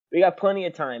We got plenty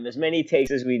of time, as many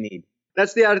takes as we need.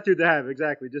 That's the attitude to have,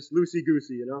 exactly. Just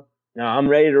loosey-goosey, you know? No, I'm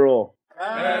ready to roll.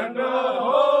 And the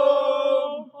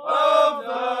home of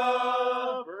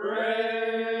the brave.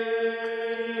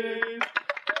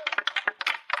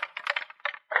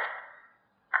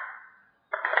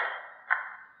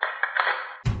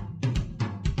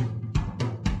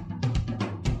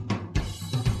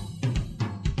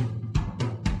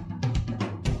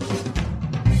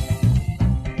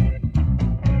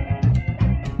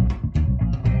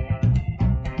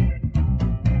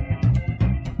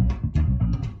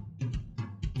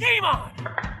 Game on!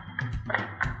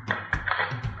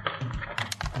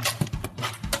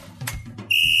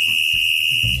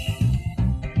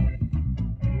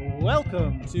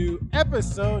 Welcome to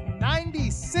episode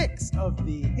 96 of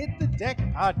the Hit the Deck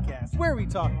podcast, where we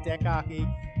talk deck hockey,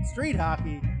 street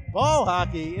hockey, ball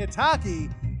hockey. It's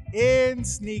hockey in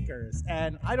sneakers.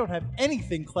 And I don't have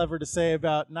anything clever to say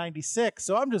about 96,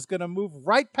 so I'm just going to move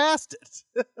right past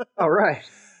it. All right.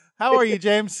 How are you,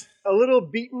 James? A little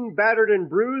beaten, battered, and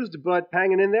bruised, but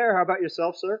hanging in there. How about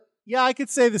yourself, sir? Yeah, I could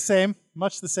say the same,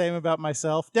 much the same about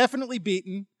myself. Definitely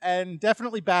beaten and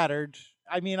definitely battered.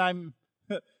 I mean,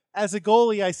 as a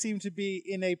goalie, I seem to be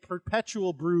in a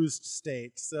perpetual bruised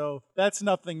state, so that's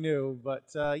nothing new. But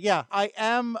yeah, I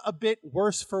am a bit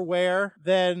worse for wear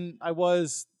than I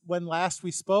was when last we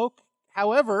spoke.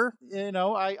 However, you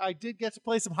know, I did get to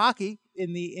play some hockey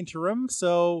in the interim,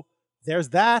 so there's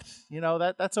that. You know,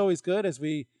 that's always good. As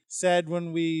we said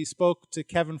when we spoke to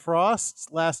Kevin Frost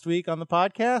last week on the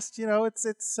podcast, you know, it's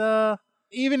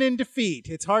even in defeat,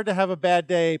 it's hard to have a bad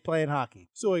day playing hockey.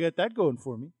 So I got that going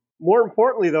for me. More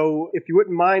importantly, though, if you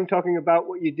wouldn't mind talking about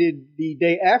what you did the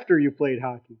day after you played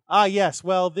hockey. Ah, yes.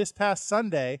 Well, this past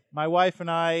Sunday, my wife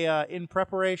and I, in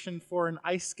preparation for an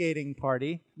ice skating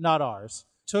party, not ours,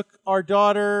 took our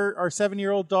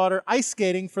 7-year-old daughter, ice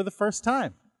skating for the first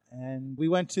time. And we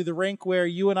went to the rink where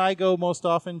you and I go most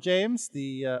often, James,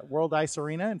 the World Ice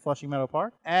Arena in Flushing Meadow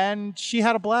Park. And she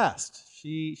had a blast.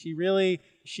 She really,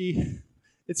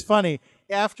 it's funny.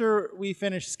 After we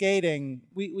finished skating,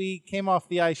 we came off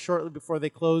the ice shortly before they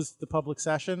closed the public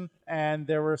session. And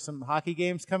there were some hockey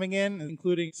games coming in,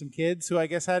 including some kids who I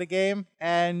guess had a game.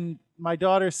 And my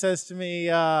daughter says to me,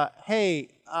 hey,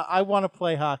 I want to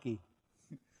play hockey.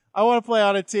 I want to play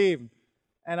on a team.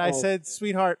 And I said,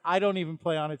 sweetheart, I don't even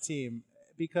play on a team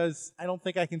because I don't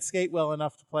think I can skate well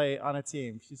enough to play on a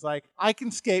team. She's like, I can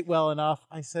skate well enough.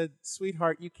 I said,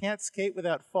 sweetheart, you can't skate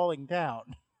without falling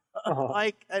down.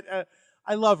 Like,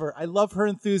 I love her. I love her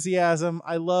enthusiasm.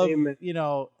 I love, you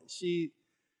know, she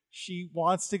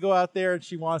wants to go out there and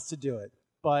she wants to do it.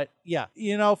 But yeah,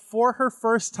 you know, for her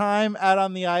first time out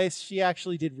on the ice, she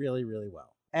actually did really, really well.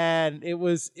 And it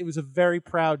was a very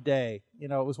proud day. You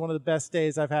know, it was one of the best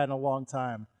days I've had in a long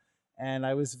time. And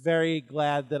I was very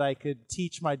glad that I could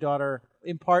teach my daughter,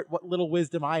 impart what little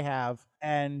wisdom I have.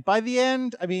 And by the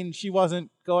end, I mean, she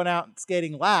wasn't going out and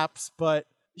skating laps, but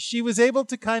she was able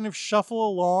to kind of shuffle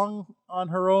along on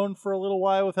her own for a little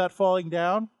while without falling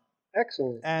down.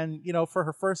 Excellent. And, you know, for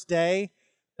her first day,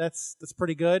 that's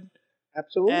pretty good.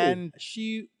 Absolutely. And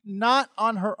she, not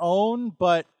on her own,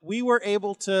 but we were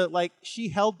able to, like, she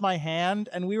held my hand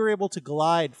and we were able to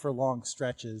glide for long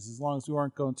stretches as long as we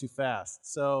weren't going too fast.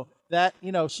 So that,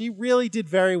 you know, she really did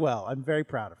very well. I'm very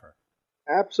proud of her.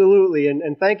 Absolutely.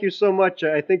 And thank you so much.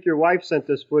 I think your wife sent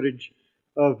us footage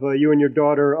of you and your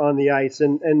daughter on the ice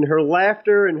and her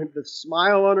laughter and the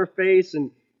smile on her face.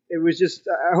 And it was just,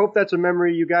 I hope that's a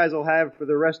memory you guys will have for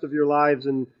the rest of your lives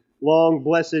and long,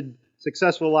 blessed,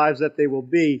 successful lives that they will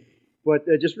be. But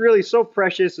just really so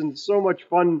precious and so much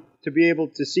fun to be able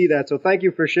to see that. So thank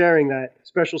you for sharing that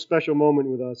special moment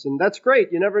with us. And that's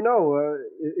great. You never know.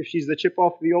 If she's the chip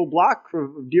off the old block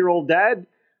from dear old dad,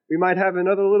 we might have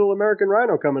another little American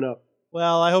Rhino coming up.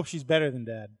 Well, I hope she's better than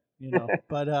dad, you know.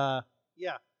 But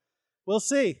yeah, we'll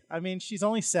see. I mean, she's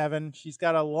only 7. She's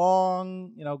got a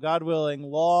long, you know, God willing,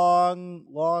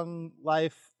 long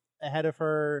life ahead of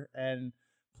her and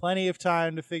plenty of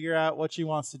time to figure out what she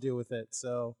wants to do with it.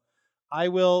 So I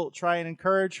will try and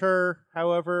encourage her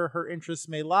however her interests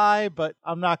may lie, but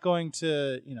I'm not going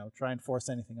to, you know, try and force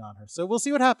anything on her. So we'll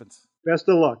see what happens. Best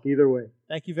of luck either way.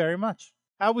 Thank you very much.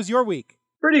 How was your week?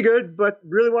 Pretty good, but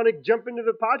really want to jump into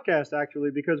the podcast, actually,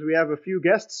 because we have a few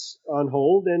guests on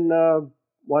hold and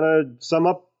want to sum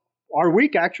up our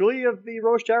week, actually, of the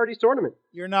Rose Charities Tournament.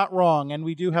 You're not wrong, and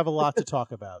we do have a lot to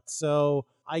talk about. So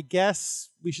I guess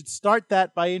we should start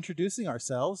that by introducing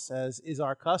ourselves, as is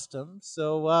our custom.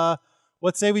 So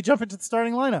what say we jump into the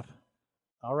starting lineup?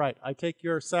 All right, I take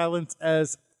your silence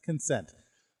as consent.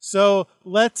 So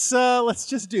let's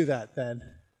just do that then.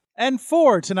 And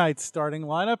for tonight's starting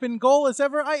lineup, in goal as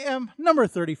ever, I am number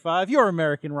 35, your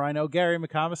American Rhino, Gary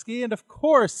McComiskey, and of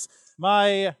course,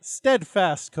 my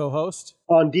steadfast co-host.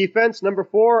 On defense, number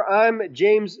 4, I'm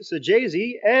James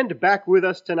Sajazi, and back with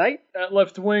us tonight. At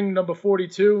left wing, number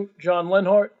 42, John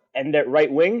Lenhart. And at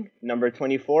right wing, number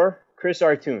 24, Chris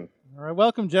Artoon. All right,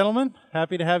 welcome, gentlemen.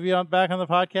 Happy to have you back on the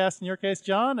podcast, in your case,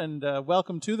 John, and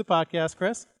welcome to the podcast,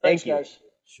 Chris. Thanks, Thank you. guys.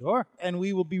 Sure. And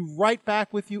we will be right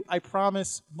back with you, I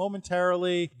promise,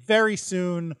 momentarily, very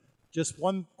soon. Just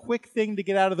one quick thing to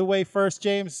get out of the way first.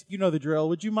 James, you know the drill.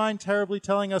 Would you mind terribly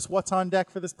telling us what's on deck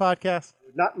for this podcast?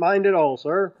 Not mind at all,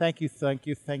 sir. Thank you, thank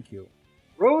you, thank you.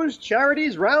 Rose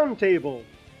Charities Roundtable.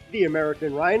 The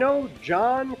American Rhino,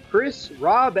 John, Chris,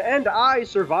 Rob, and I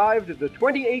survived the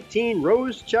 2018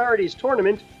 Rose Charities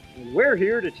Tournament, and we're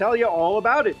here to tell you all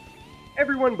about it.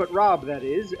 Everyone but Rob, that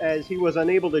is, as he was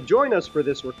unable to join us for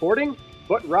this recording,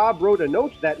 but Rob wrote a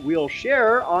note that we'll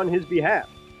share on his behalf.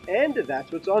 And that's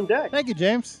what's on deck. Thank you,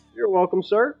 James. You're welcome,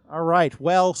 sir. All right.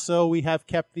 Well, so we have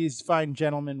kept these fine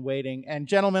gentlemen waiting. And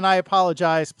gentlemen, I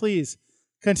apologize. Please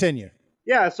continue.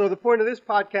 Yeah, so the point of this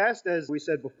podcast, as we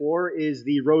said before, is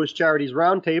the Rose Charities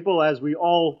Roundtable. As we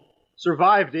all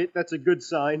survived it, that's a good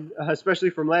sign, especially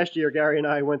from last year. Gary and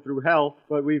I went through hell,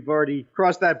 but we've already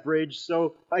crossed that bridge.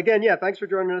 So again, yeah, thanks for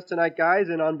joining us tonight, guys.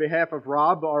 And on behalf of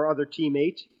Rob, our other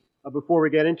teammate, before we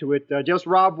get into it, just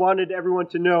Rob wanted everyone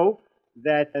to know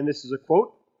that, and this is a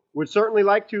quote, would certainly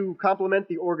like to compliment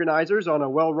the organizers on a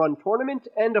well-run tournament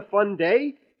and a fun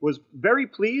day. Was very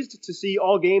pleased to see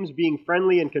all games being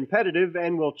friendly and competitive,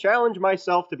 and will challenge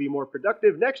myself to be more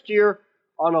productive next year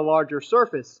on a larger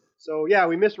surface. So yeah,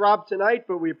 we miss Rob tonight,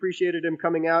 but we appreciated him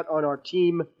coming out on our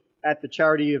team at the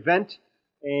charity event.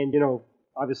 And,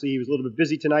 obviously he was a little bit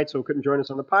busy tonight, so couldn't join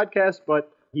us on the podcast,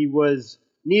 but he was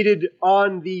needed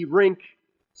on the rink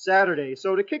Saturday.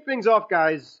 So to kick things off,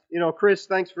 guys, Chris,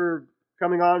 thanks for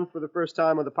coming on for the first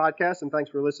time on the podcast, and thanks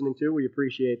for listening too. We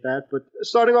appreciate that. But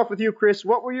starting off with you, Chris,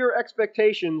 what were your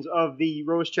expectations of the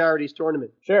Rose Charities tournament?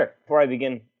 Sure. Before I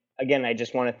begin, again, I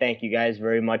just want to thank you guys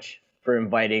very much for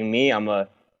inviting me. I'm a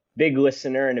big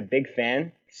listener and a big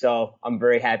fan, so I'm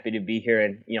very happy to be here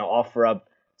and, offer up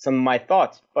some of my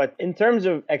thoughts. But in terms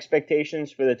of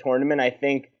expectations for the tournament, I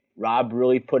think Rob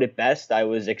really put it best. I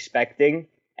was expecting,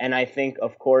 and I think,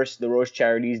 of course, the Rose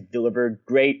Charities delivered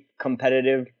great,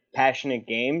 competitive, passionate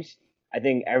games. I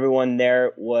think everyone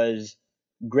there was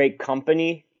great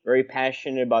company, very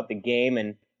passionate about the game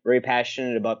and very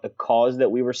passionate about the cause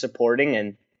that we were supporting.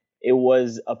 And it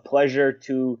was a pleasure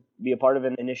to be a part of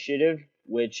an initiative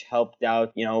which helped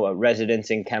out,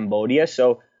 residents in Cambodia.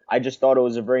 So I just thought it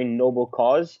was a very noble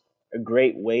cause, a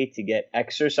great way to get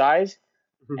exercise,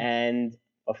 and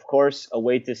of course, a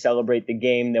way to celebrate the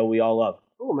game that we all love.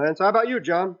 Cool, man. So how about you,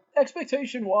 John?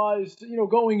 Expectation-wise,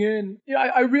 going in,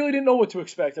 I really didn't know what to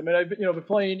expect. I mean, I've been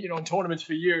playing, in tournaments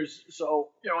for years. So,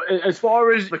 as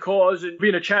far as the cause and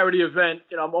being a charity event,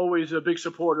 I'm always a big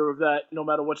supporter of that, no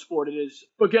matter what sport it is.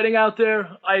 But getting out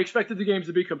there, I expected the games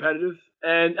to be competitive,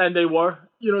 and they were.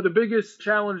 The biggest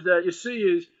challenge that you see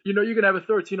is, you're going to have a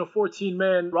 13 or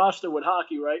 14-man roster with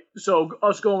hockey, right? So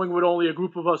us going with only a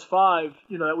group of us 5,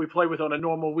 that we play with on a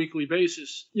normal weekly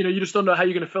basis, you just don't know how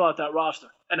you're going to fill out that roster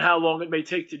and how long it may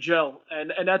take to gel.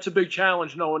 And that's a big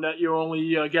challenge, knowing that you're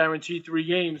only guaranteed 3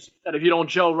 games, that if you don't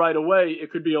gel right away,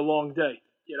 it could be a long day,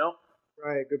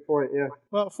 Right, good point, yeah.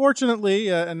 Well, fortunately,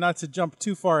 and not to jump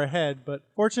too far ahead, but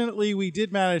fortunately we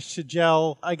did manage to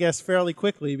gel, I guess, fairly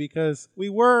quickly, because we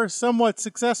were somewhat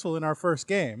successful in our first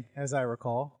game, as I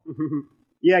recall.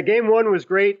 Yeah, game 1 was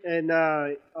great, and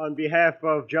on behalf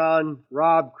of John,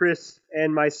 Rob, Chris,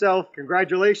 and myself,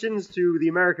 congratulations to the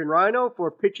American Rhino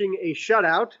for pitching a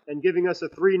shutout and giving us a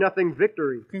 3-0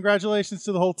 victory. Congratulations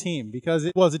to the whole team, because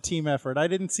it was a team effort. I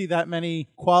didn't see that many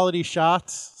quality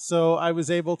shots, so I was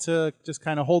able to just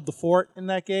kind of hold the fort in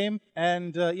that game.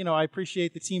 And, I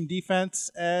appreciate the team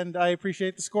defense, and I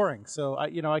appreciate the scoring. So,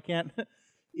 I can't...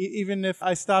 Even if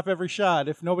I stop every shot,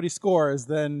 if nobody scores,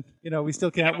 then, we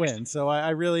still can't win. So I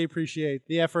really appreciate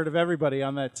the effort of everybody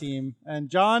on that team. And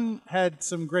John had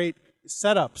some great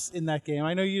setups in that game.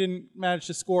 I know you didn't manage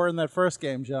to score in that first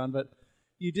game, John, but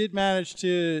you did manage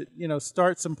to,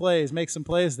 start some plays, make some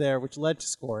plays there, which led to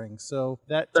scoring. So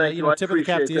that, Thank you. tip of the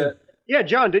cap to you. Yeah,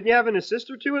 John, didn't you have an assist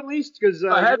or two at least? Because you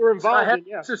were involved in,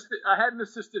 yeah. I had an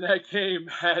assist in that game,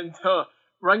 and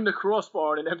rang the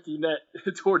crossbar in an empty net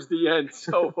towards the end.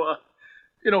 So,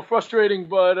 frustrating,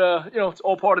 but, it's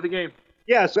all part of the game.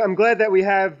 Yeah, so I'm glad that we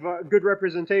have good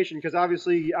representation, because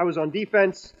obviously I was on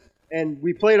defense, and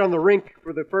we played on the rink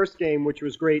for the first game, which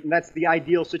was great, and that's the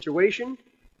ideal situation.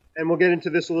 and we'll get into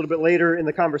this a little bit later in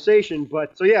the conversation.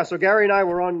 But so Gary and I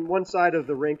were on one side of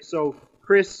the rink. So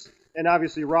Chris and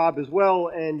obviously Rob as well,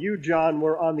 and you, John,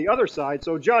 were on the other side.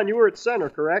 So John, you were at center,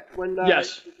 correct?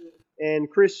 Yes. And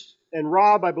Chris and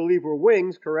Rob, I believe, were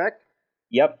wings, correct?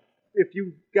 Yep. If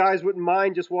you guys wouldn't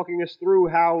mind just walking us through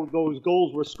how those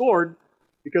goals were scored,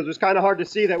 because it was kind of hard to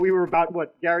see that we were about,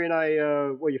 Gary and I,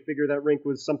 you figure that rink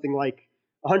was something like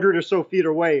 100 or so feet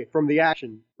away from the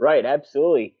action. Right,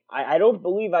 absolutely. I don't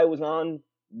believe I was on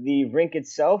the rink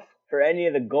itself for any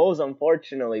of the goals,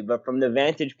 unfortunately, but from the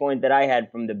vantage point that I had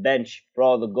from the bench for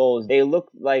all the goals, they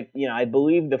looked like, I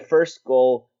believe the first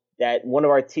goal that one of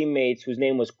our teammates, whose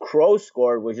name was Crow,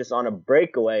 scored was just on a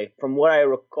breakaway. From what I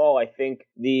recall, I think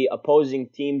the opposing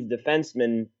team's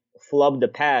defenseman flubbed a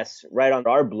pass right on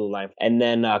our blue line. And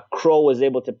then Crow was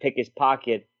able to pick his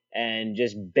pocket and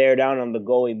just bear down on the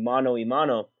goalie mano a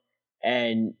mano.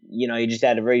 And, he just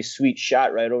had a very sweet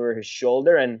shot right over his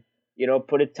shoulder and,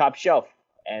 put it top shelf.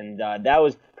 And that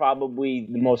was probably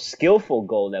the most skillful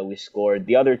goal that we scored.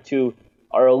 The other two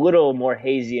are a little more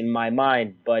hazy in my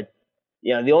mind, but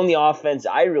the only offense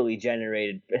I really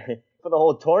generated for the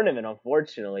whole tournament,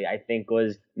 unfortunately, I think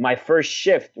was my first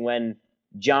shift when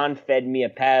John fed me a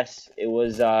pass. It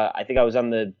was, I think I was on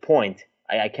the point.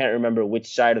 I can't remember which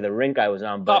side of the rink I was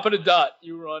on. But top of the dot.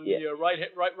 You were on the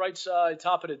right side,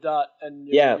 top of the dot, and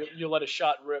you let a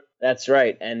shot rip. That's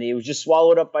right, and it was just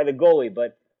swallowed up by the goalie.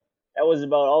 But that was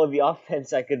about all of the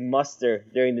offense I could muster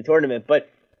during the tournament. But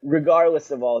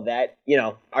regardless of all that,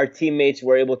 our teammates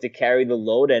were able to carry the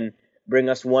load and bring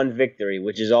us one victory,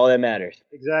 which is all that matters.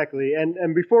 Exactly.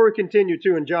 And before we continue,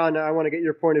 too, and John, I want to get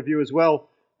your point of view as well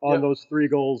on those 3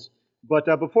 goals. But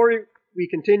before we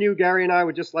continue, Gary and I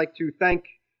would just like to thank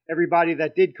everybody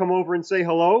that did come over and say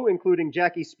hello, including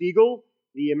Jackie Spiegel,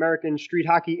 the American Street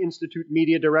Hockey Institute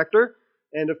Media Director,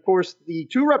 and, of course, the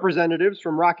 2 representatives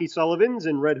from Rocky Sullivan's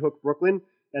in Red Hook, Brooklyn,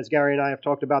 as Gary and I have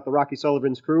talked about the Rocky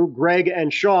Sullivan's crew, Greg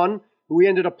and Sean, who we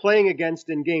ended up playing against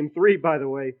in Game 3, by the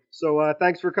way. So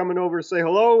thanks for coming over to say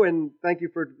hello, and thank you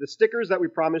for the stickers that we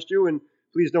promised you, and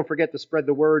please don't forget to spread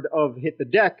the word of Hit the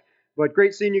Deck. But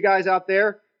great seeing you guys out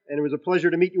there, and it was a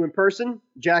pleasure to meet you in person,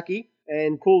 Jackie,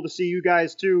 and cool to see you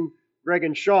guys too, Greg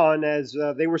and Sean, as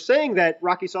they were saying that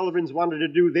Rocky Sullivan's wanted to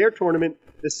do their tournament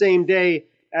the same day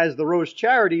as the Rose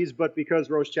Charities, but because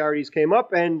Rose Charities came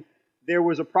up and there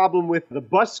was a problem with the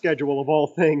bus schedule of all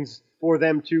things for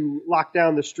them to lock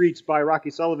down the streets by Rocky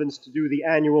Sullivan's to do the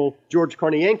annual George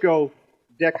Kornienko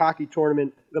deck hockey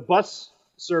tournament. The bus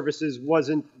services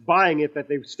wasn't buying it, that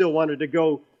they still wanted to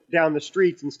go down the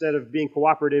streets instead of being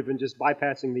cooperative and just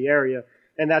bypassing the area.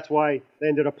 And that's why they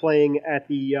ended up playing at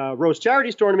the Rose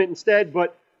Charities tournament instead.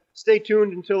 But stay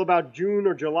tuned until about June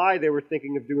or July. They were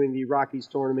thinking of doing the Rockies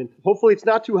tournament. Hopefully it's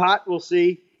not too hot. We'll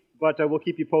see. But we'll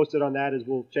keep you posted on that as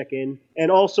we'll check in. And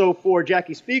also for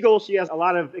Jackie Spiegel, she has a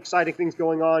lot of exciting things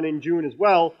going on in June as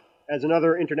well, as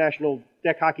another international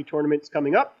deck hockey tournament is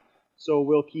coming up. So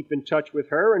we'll keep in touch with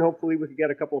her, and hopefully we can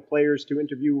get a couple of players to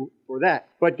interview for that.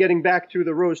 But getting back to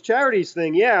the Rose Charities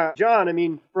thing, John, I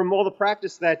mean, from all the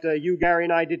practice that you, Gary,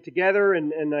 and I did together,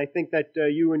 and I think that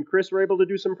you and Chris were able to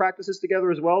do some practices together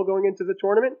as well going into the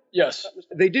tournament. Yes.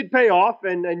 They did pay off,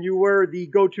 and you were the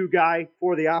go-to guy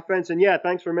for the offense. And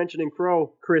thanks for mentioning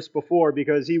Crow, Chris, before,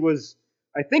 because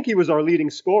I think he was our leading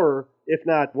scorer, if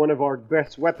not one of our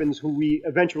best weapons, who we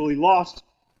eventually lost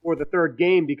for the 3rd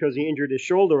game because he injured his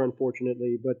shoulder,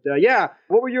 unfortunately. But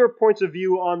what were your points of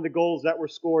view on the goals that were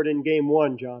scored in Game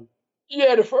 1, John?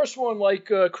 Yeah, the first one,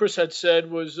 like Chris had said,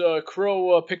 was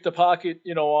Crow picked a pocket,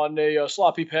 on a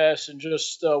sloppy pass and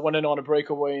just went in on a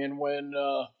breakaway and went,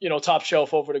 top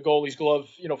shelf over the goalie's glove,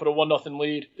 for the 1-0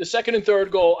 lead. The second and third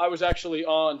goal, I was actually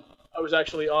on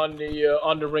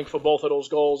the rink for both of those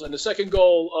goals. And the second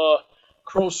goal,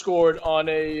 Crow scored on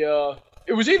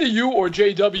it was either you or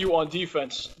JW on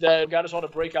defense that got us on a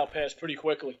breakout pass pretty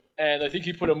quickly. And I think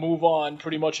he put a move on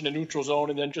pretty much in the neutral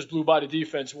zone and then just blew by the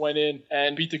defense, went in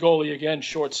and beat the goalie again,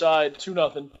 short side,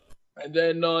 2-0. And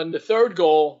then on the third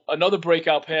goal, another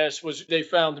breakout pass was they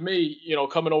found me,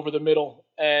 coming over the middle.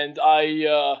 And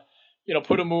I,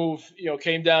 put a move,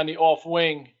 came down the off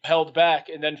wing, held back,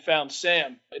 and then found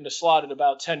Sam in the slot at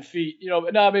about 10 feet,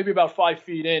 maybe about 5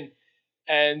 feet in.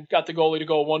 And got the goalie to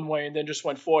go one way and then just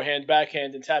went forehand,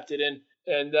 backhand, and tapped it in.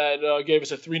 And that gave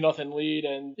us a 3-0 lead.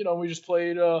 And, we just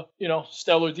played,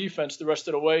 stellar defense the rest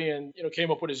of the way and,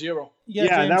 came up with a 0. Yeah,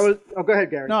 James, that was... Oh, go ahead,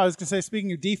 Gary. No, I was going to say,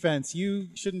 speaking of defense, you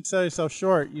shouldn't sell yourself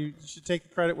short. You should take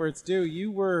the credit where it's due.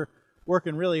 You were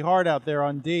working really hard out there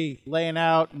on D, laying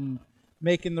out and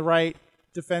making the right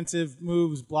defensive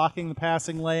moves, blocking the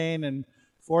passing lane and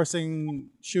forcing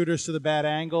shooters to the bad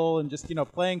angle and just,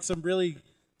 playing some really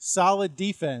solid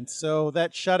defense. So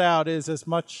that shutout is as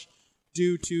much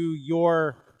due to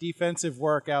your defensive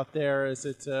work out there as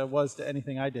it was to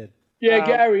anything I did. Yeah,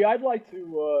 Gary, I'd like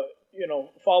to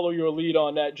follow your lead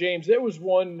on that. James, there was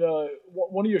one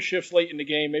of your shifts late in the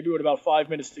game, maybe with about 5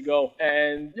 minutes to go,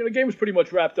 and the game was pretty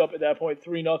much wrapped up at that point,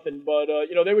 3-0.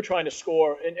 But they were trying to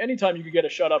score, and anytime you could get a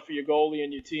shutout for your goalie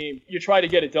and your team, you try to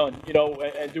get it done,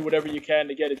 and do whatever you can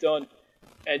to get it done.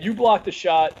 And you blocked the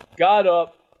shot, got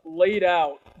up, laid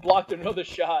out, blocked another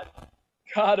shot,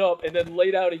 got up, and then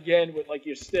laid out again with like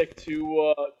your stick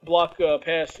to block a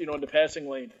pass, in the passing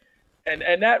lane.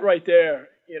 And that right there,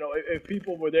 if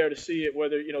people were there to see it,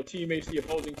 whether, teammates, the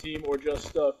opposing team, or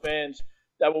just fans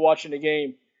that were watching the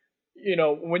game,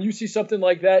 when you see something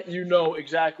like that,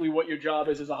 exactly what your job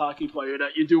is as a hockey player,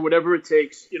 that you do whatever it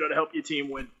takes, to help your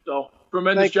team win. So,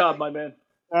 tremendous job, my man.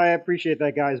 I appreciate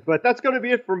that, guys. But that's going to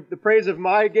be it for the praise of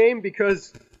my game,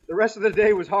 because the rest of the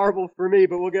day was horrible for me,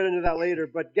 but we'll get into that later.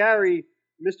 But Gary,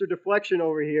 Mr. Deflection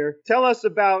over here, tell us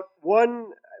about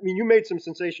you made some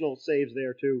sensational saves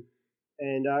there too.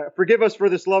 And forgive us for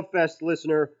this Love Fest,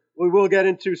 listener. We will get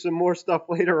into some more stuff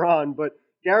later on. But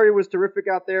Gary was terrific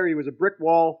out there. He was a brick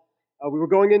wall. We were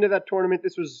going into that tournament.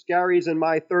 This was Gary's and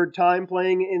my third time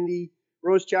playing in the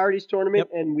Rose Charities tournament,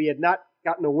 and we had not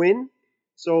gotten a win.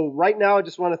 So right now, I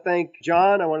just want to thank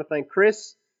John. I want to thank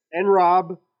Chris and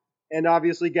Rob, and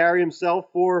obviously Gary himself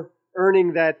for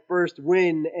earning that first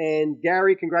win. And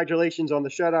Gary, congratulations on the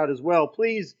shutout as well.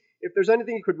 Please, if there's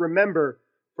anything you could remember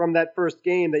from that first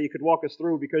game that you could walk us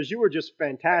through, because you were just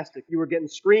fantastic. You were getting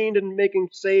screened and making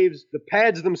saves. The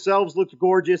pads themselves looked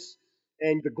gorgeous,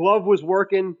 and the glove was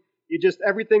working.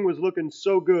 Everything was looking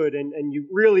so good, and you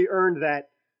really earned that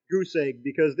goose egg,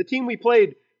 because the team we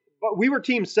played, we were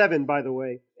Team 7, by the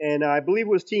way, and I believe it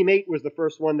was Team 8 was the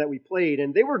first one that we played,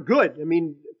 and they were good.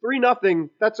 3-0,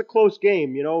 that's a close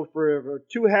game, for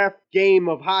a 2-half game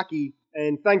of hockey.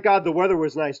 And thank God the weather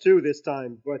was nice, too, this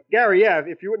time. But, Gary,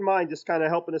 if you wouldn't mind just kind of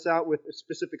helping us out with a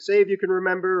specific save you can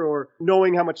remember, or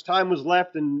knowing how much time was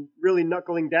left and really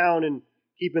knuckling down and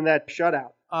keeping that shutout.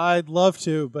 I'd love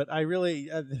to, but I really,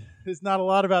 there's not a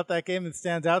lot about that game that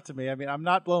stands out to me. I'm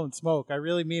not blowing smoke. I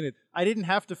really mean it. I didn't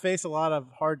have to face a lot of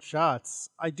hard shots.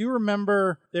 I do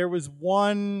remember there was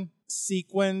one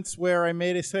sequence where I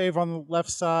made a save on the left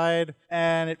side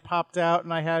and it popped out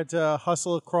and I had to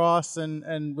hustle across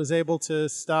and was able to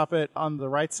stop it on the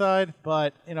right side.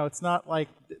 But, it's not like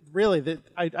really that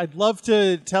I'd love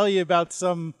to tell you about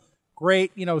some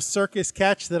great, circus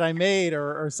catch that I made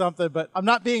or something, but I'm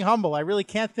not being humble. I really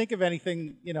can't think of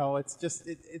anything,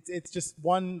 it's just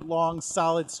one long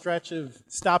solid stretch of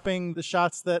stopping the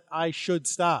shots that I should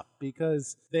stop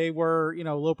because they were,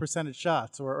 low percentage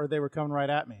shots or they were coming right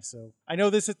at me. So I know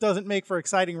it doesn't make for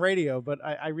exciting radio, but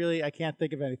I can't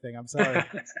think of anything. I'm sorry.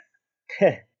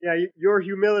 Yeah, your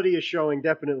humility is showing,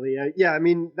 definitely.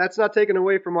 That's not taken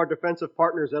away from our defensive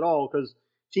partners at all, because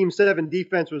Team 7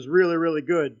 defense was really, really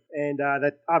good, and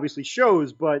that obviously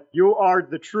shows, but you are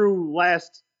the true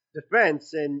last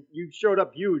defense, and you showed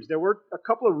up huge. There were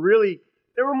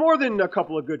more than a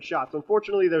couple of good shots.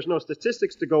 Unfortunately, there's no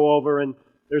statistics to go over, and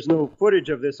there's no footage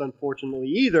of this, unfortunately,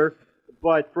 either.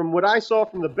 But from what I saw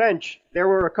from the bench, there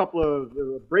were a couple of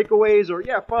breakaways,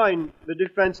 fine. The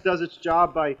defense does its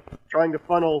job by trying to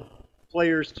funnel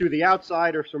players to the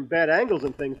outside or some bad angles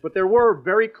and things, but there were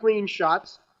very clean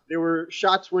shots. There were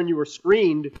shots when you were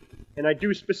screened, and I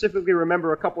do specifically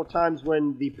remember a couple of times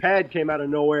when the pad came out of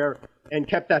nowhere and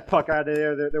kept that puck out of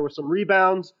there. There were some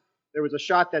rebounds. There was a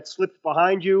shot that slipped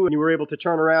behind you, and you were able to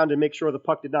turn around and make sure the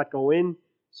puck did not go in.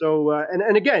 So,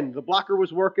 and again, the blocker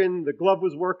was working, the glove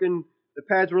was working, the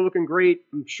pads were looking great.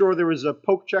 I'm sure there was a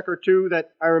poke check or two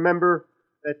that I remember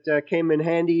that came in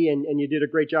handy, and you did a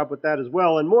great job with that as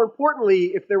well. And more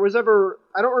importantly, if there was ever,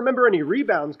 I don't remember any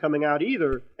rebounds coming out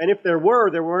either. And if there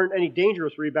weren't any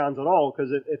dangerous rebounds at all,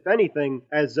 because if anything,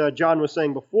 as John was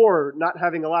saying before, not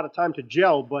having a lot of time to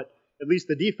gel, but at least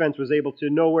the defense was able to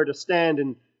know where to stand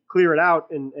and clear it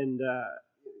out and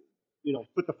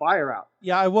put the fire out.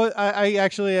 Yeah, I was.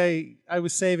 I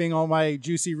was saving all my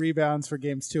juicy rebounds for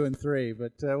games 2 and 3,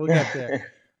 but we'll get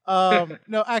there.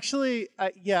 No, actually,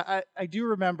 I do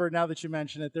remember now that you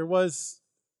mention it. There was,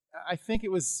 I think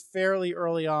it was fairly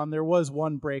early on, there was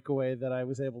one breakaway that I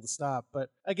was able to stop. But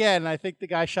again, I think the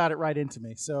guy shot it right into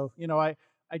me. So,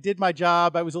 I did my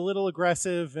job. I was a little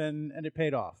aggressive and it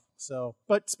paid off. So,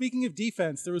 but speaking of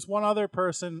defense, there was one other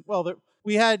person. Well,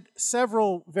 we had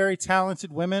several very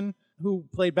talented women who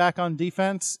played back on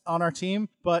defense on our team.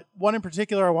 But one in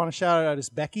particular I want to shout out is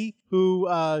Becky, who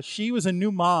she was a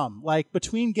new mom. Like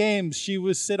between games, she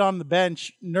would sit on the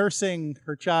bench nursing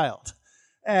her child.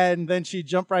 and then she'd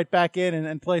jump right back in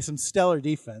and play some stellar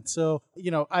defense. So,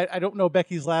 I don't know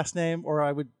Becky's last name, or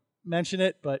I would mention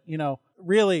it, but,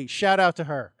 really shout out to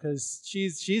her because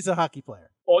she's a hockey player.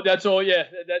 Oh, that's all. Yeah,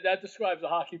 that describes a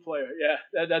hockey player.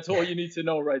 Yeah, that's all you need to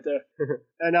know right there.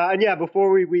 And yeah,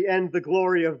 before we end the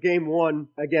glory of Game 1,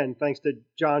 again, thanks to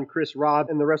John, Chris, Rob,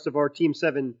 and the rest of our Team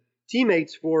 7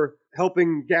 teammates for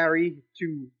helping Gary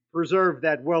to preserve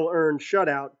that well-earned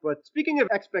shutout. But speaking of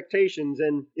expectations,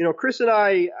 and, Chris and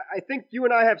I think you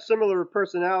and I have similar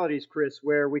personalities, Chris,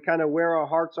 where we kind of wear our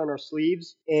hearts on our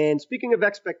sleeves. And speaking of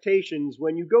expectations,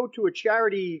 when you go to a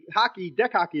charity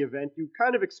deck hockey event, you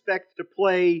kind of expect to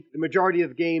play the majority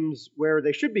of games where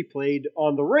they should be played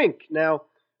on the rink. Now,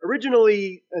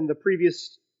 originally, in the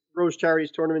previous Rose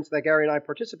Charities tournaments that Gary and I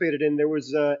participated in, there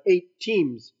was 8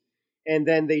 teams. And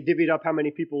then they divvied up how many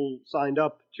people signed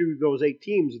up to those 8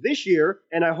 teams. This year,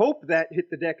 and I hope that Hit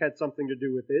the Deck had something to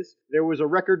do with this, there was a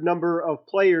record number of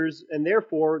players, and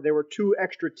therefore there were 2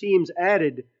 extra teams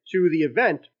added to the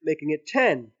event, making it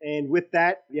 10. And with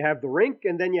that, you have the rink,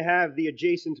 and then you have the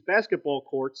adjacent basketball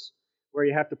courts where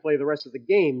you have to play the rest of the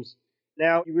games.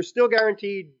 Now, you were still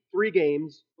guaranteed 3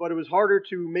 games, but it was harder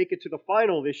to make it to the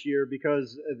final this year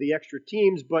because of the extra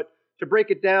teams. But to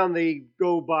break it down, they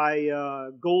go by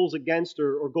goals against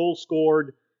or goals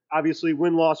scored, obviously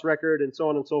win-loss record, and so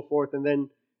on and so forth. And then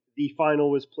the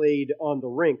final was played on the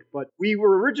rink. But we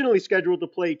were originally scheduled to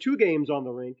play 2 games on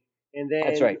the rink. And then,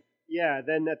 That's right. Yeah,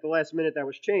 then at the last minute that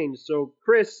was changed. So,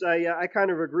 Chris, I kind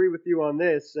of agree with you on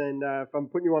this. And if I'm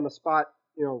putting you on the spot,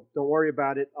 don't worry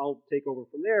about it. I'll take over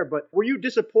from there. But were you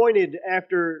disappointed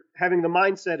after having the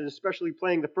mindset, and especially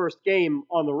playing the first game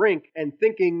on the rink and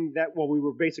thinking that, we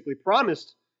were basically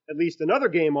promised at least another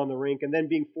game on the rink and then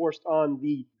being forced on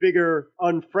the bigger,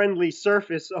 unfriendly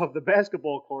surface of the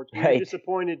basketball courts? Were you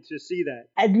disappointed to see that?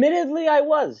 Admittedly, I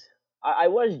was. I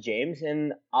was, James,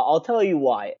 and I'll tell you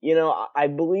why. I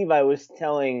believe I was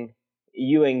telling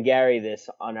you and Gary this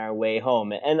on our way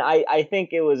home, and I think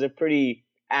it was a pretty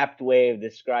apt way of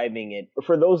describing it.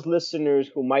 For those listeners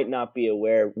who might not be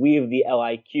aware, we of the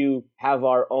LIQ have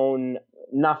our own,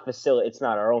 not facility, it's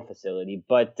not our own facility,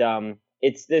 but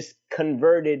it's this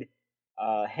converted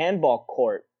handball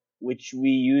court, which we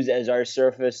use as our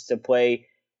surface to play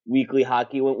weekly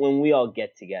hockey when we all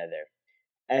get together.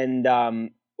 And,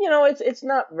 it's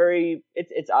not very,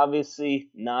 it's obviously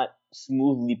not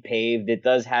smoothly paved. It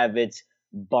does have its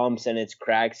bumps and its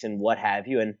cracks and what have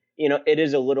you. And, it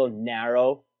is a little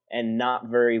narrow and not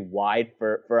very wide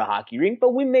for a hockey rink, but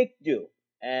we make do.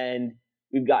 And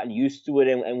we've gotten used to it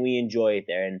and we enjoy it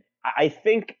there. And I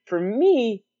think for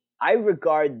me, I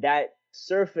regard that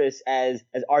surface as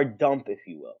our dump, if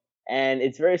you will. And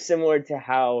it's very similar to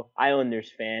how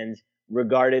Islanders fans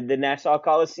regarded the Nassau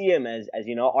Coliseum as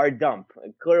our dump.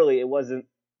 Clearly, it wasn't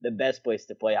the best place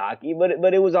to play hockey, but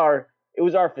it was our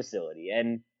facility,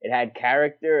 and it had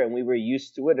character, and we were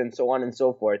used to it, and so on and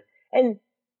so forth. And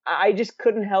I just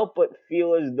couldn't help but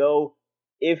feel as though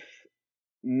if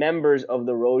members of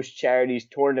the Rose Charities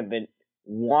tournament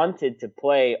wanted to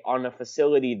play on a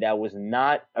facility that was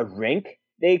not a rink,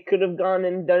 they could have gone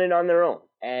and done it on their own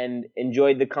and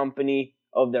enjoyed the company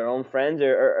of their own friends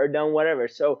or done whatever.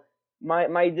 So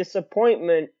my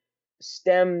disappointment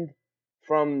stemmed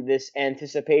from this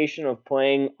anticipation of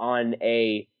playing on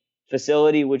a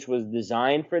facility which was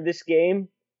designed for this game,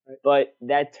 but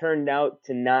that turned out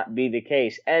to not be the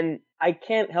case. And I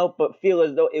can't help but feel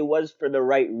as though it was for the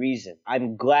right reason.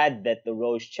 I'm glad that the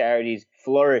Rose Charities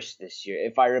flourished this year.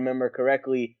 If I remember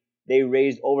correctly, they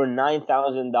raised over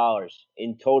 $9,000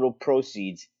 in total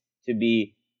proceeds to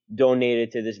be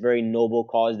donated to this very noble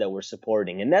cause that we're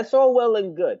supporting. And that's all well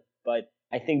and good. But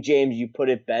I think, James, you put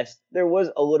it best. There was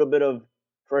a little bit of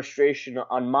frustration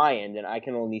on my end, and I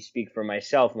can only speak for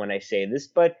myself when I say this,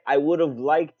 but I would have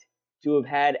liked to have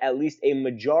had at least a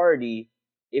majority,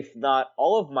 if not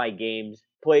all of my games,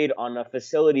 played on a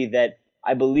facility that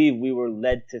I believe we were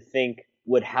led to think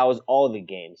would house all the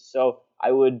games. So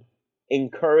I would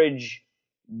encourage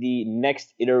the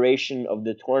next iteration of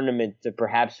the tournament to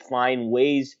perhaps find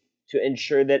ways to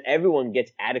ensure that everyone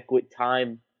gets adequate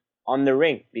time on the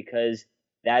rink, because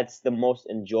that's the most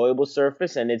enjoyable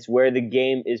surface, and it's where the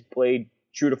game is played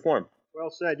true to form. Well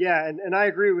said. Yeah, and I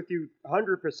agree with you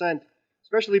 100%,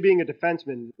 especially being a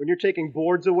defenseman. When you're taking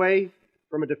boards away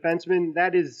from a defenseman,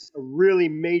 that is a really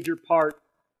major part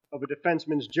of a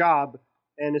defenseman's job,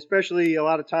 and especially a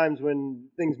lot of times when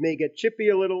things may get chippy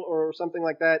a little or something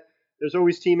like that, there's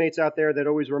always teammates out there that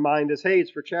always remind us, hey, it's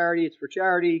for charity, it's for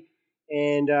charity.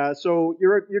 And so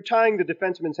you're tying the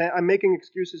defenseman's hand. I'm making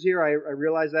excuses here. I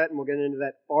realize that, and we'll get into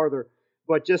that farther.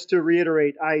 But just to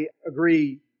reiterate, I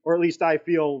agree or at least I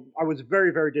feel I was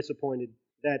very, very disappointed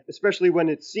that, especially when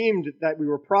it seemed that we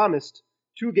were promised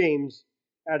 2 games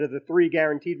out of the 3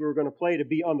 guaranteed we were going to play to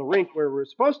be on the rink where we were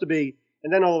supposed to be,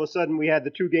 and then all of a sudden we had the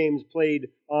 2 games played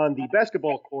on the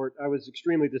basketball court. I was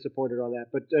extremely disappointed on that.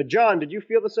 But John, did you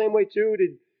feel the same way too?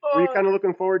 Were you kind of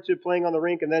looking forward to playing on the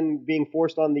rink and then being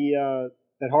forced on the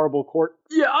that horrible court?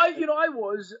 Yeah, I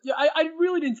was. Yeah, I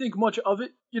really didn't think much of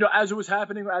it, as it was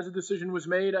happening, as the decision was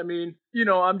made. I mean,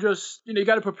 I'm just, you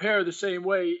got to prepare the same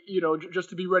way, just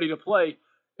to be ready to play.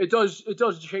 It does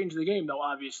change the game, though,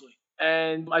 obviously.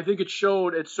 And I think it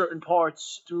showed at certain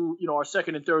parts through, our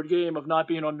second and third game of not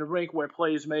being on the rink where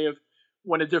plays may have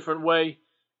went a different way.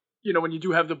 When you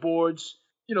do have the boards,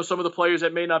 some of the players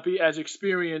that may not be as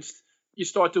experienced, you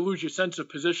start to lose your sense of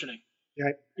positioning.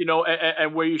 Right.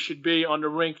 And where you should be on the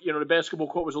rink. The basketball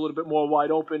court was a little bit more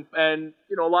wide open. And,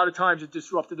 a lot of times it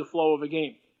disrupted the flow of a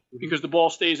game because the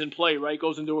ball stays in play, right?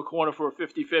 Goes into a corner for a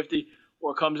 50-50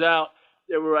 or comes out.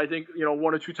 There were, I think, 1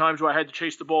 or 2 times where I had to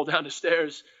chase the ball down the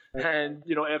stairs. And,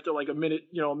 after like a minute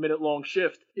long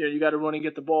shift, you got to run and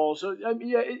get the ball. So, I mean,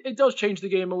 yeah, it does change the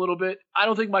game a little bit. I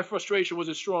don't think my frustration was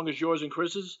as strong as yours and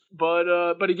Chris's. But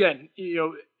again,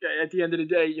 at the end of the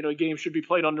day, games should be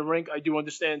played on the rink. I do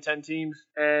understand 10 teams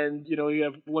and, you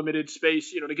have limited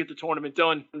space, to get the tournament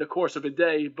done in the course of a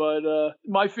day. But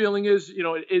my feeling is,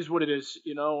 it is what it is,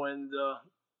 and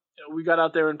we got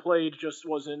out there and played, just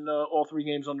wasn't all 3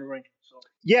 games on the rink. So.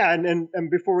 Yeah,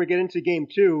 and before we get into game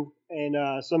 2 and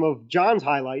some of John's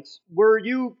highlights, were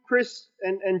you, Chris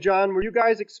and John, were you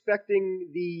guys expecting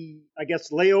the, I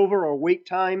guess, layover or wait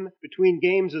time between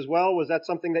games as well? Was that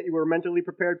something that you were mentally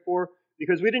prepared for?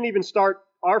 Because we didn't even start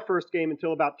our first game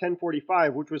until about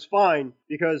 10:45, which was fine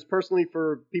because personally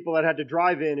for people that had to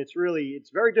drive in, it's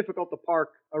very difficult to park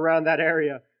around that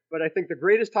area. But I think the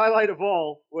greatest highlight of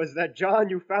all was that, John,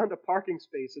 you found a parking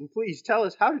space. And please tell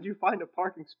us, how did you find a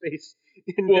parking space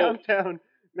in downtown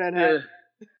Manhattan?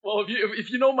 Well, if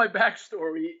you know my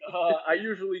backstory, I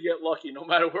usually get lucky no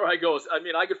matter where I go. I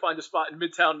mean, I could find a spot in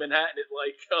Midtown Manhattan at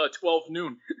like 12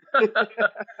 noon.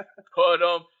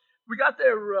 But we got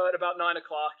there at about 9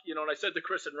 o'clock, and I said to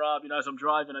Chris and Rob, as I'm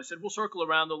driving, I said, we'll circle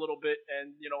around a little bit.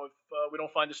 And, if we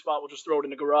don't find a spot, we'll just throw it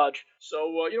in the garage.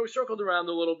 So, we circled around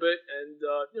a little bit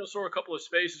and, saw a couple of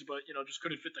spaces, but, just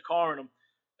couldn't fit the car in them.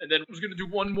 And then I was going to do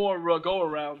one more go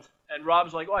around. And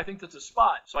Rob's like, oh, I think that's a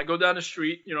spot. So I go down the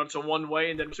street, it's a one way.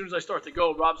 And then as soon as I start to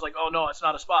go, Rob's like, oh, no, it's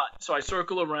not a spot. So I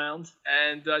circle around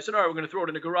and I said, all right, we're going to throw it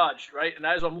in the garage, right? And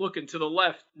as I'm looking to the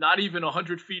left, not even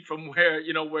 100 feet from where,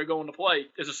 we're going to play,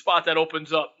 there's a spot that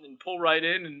opens up and pull right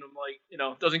in. And I'm like,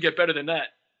 it doesn't get better than that.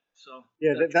 So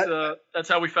yeah, that's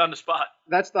how we found the spot.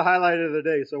 That's the highlight of the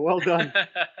day. So well done.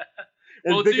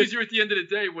 Well, it's easier at the end of the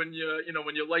day when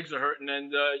when your legs are hurting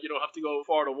and you don't have to go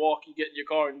far to walk. You get in your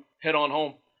car and head on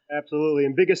home. Absolutely,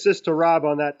 and big assist to Rob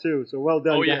on that too. So well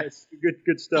done, guys.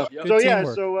 Good stuff. Yep. So Good yeah,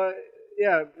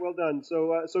 teamwork. well done.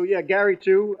 So yeah, Gary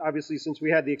too. Obviously, since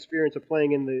we had the experience of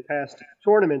playing in the past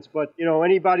tournaments, but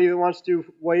anybody that wants to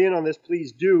weigh in on this,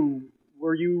 please do.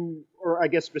 Were you, or I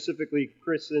guess specifically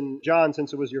Chris and John,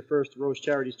 since it was your first Rose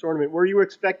Charities tournament, were you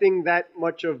expecting that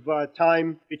much of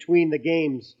time between the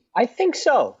games? I think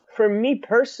so. For me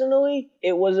personally,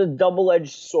 it was a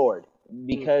double-edged sword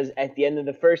because at the end of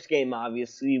the first game,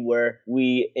 obviously, where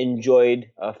we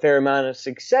enjoyed a fair amount of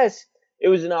success, it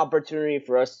was an opportunity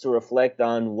for us to reflect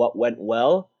on what went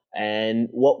well and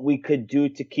what we could do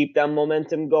to keep that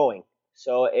momentum going.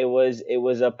 So it was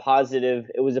a positive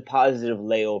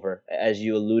layover, as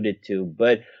you alluded to.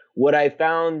 But what I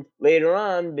found later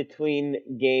on between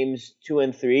games 2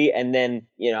 and 3, and then,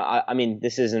 I mean,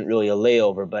 this isn't really a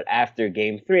layover, but after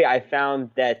game 3, I found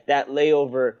that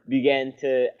layover began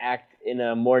to act in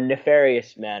a more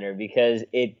nefarious manner because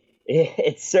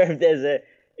it served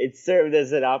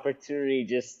as an opportunity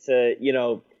just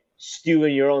to, stew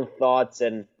in your own thoughts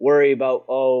and worry about,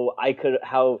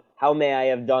 how may I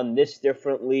have done this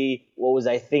differently? What was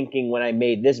I thinking when I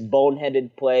made this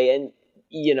boneheaded play? And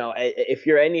if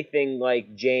you're anything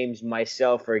like James,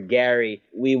 myself, or Gary,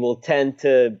 we will tend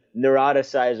to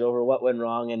neuroticize over what went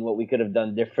wrong and what we could have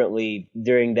done differently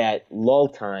during that lull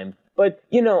time. But,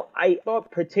 I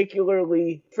thought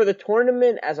particularly for the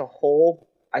tournament as a whole,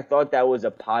 I thought that was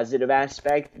a positive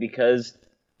aspect because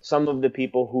some of the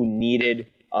people who needed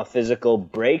a physical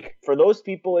break, for those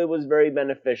people, it was very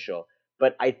beneficial.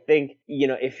 But I think,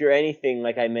 if you're anything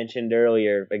like I mentioned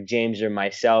earlier, like James or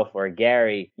myself or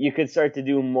Gary, you could start to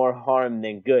do more harm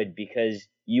than good because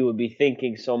you would be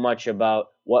thinking so much about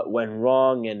what went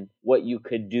wrong and what you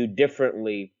could do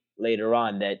differently later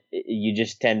on that you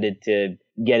just tended to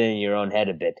get in your own head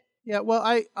a bit. Yeah, well,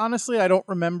 I don't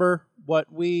remember what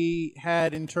we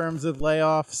had in terms of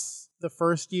layoffs the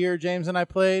first year James and I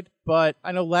played, but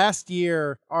I know last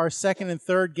year our second and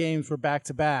third games were back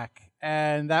to back,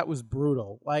 and that was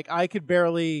brutal. Like I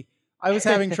was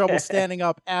having trouble standing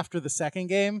up after the second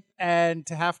game, and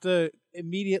to have to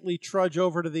immediately trudge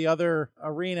over to the other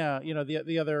arena,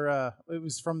 the other, it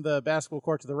was from the basketball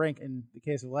court to the rink in the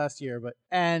case of last year,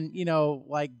 and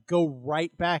like go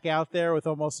right back out there with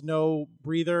almost no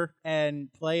breather and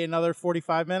play another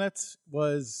 45 minutes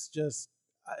was just,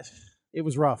 it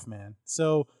was rough, man.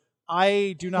 So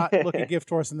I do not look a gift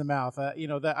horse in the mouth.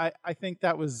 That I think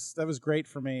that was great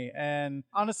for me. And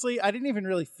honestly, I didn't even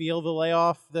really feel the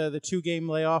layoff, the 2-game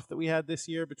layoff that we had this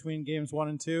year between games 1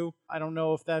 and 2. I don't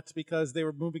know if that's because they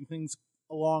were moving things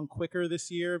along quicker this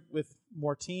year with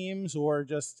more teams, or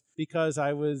just because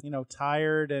I was,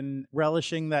 tired and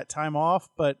relishing that time off.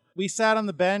 But we sat on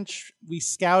the bench, we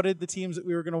scouted the teams that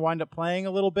we were going to wind up playing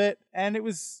a little bit, and it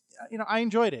was, I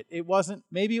enjoyed it.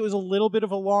 Maybe it was a little bit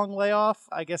of a long layoff.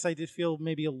 I guess I did feel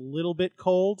maybe a little bit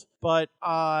cold, but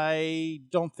I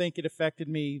don't think it affected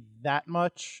me that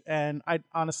much. And I'd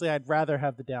rather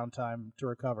have the downtime to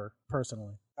recover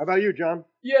personally. How about you, John?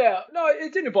 Yeah, no,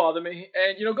 it didn't bother me.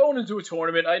 And, going into a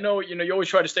tournament, I know, you always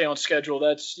try to stay on schedule.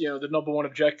 That's, the number one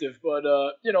objective. But,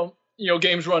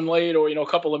 games run late, or, a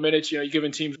couple of minutes, you're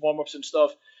giving teams warm-ups and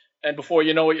stuff. And before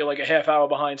you know it, you're like a half hour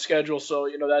behind schedule. So,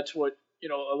 that's what,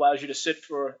 allows you to sit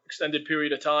for an extended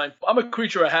period of time. I'm a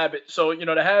creature of habit. So,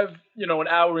 to have, an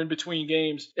hour in between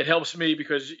games, it helps me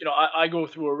because, I go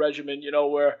through a regimen,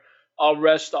 where I'll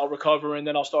rest, I'll recover, and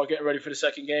then I'll start getting ready for the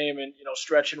second game and,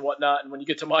 stretch and whatnot. And when you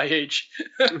get to my age,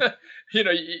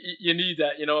 you need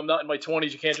that. I'm not in my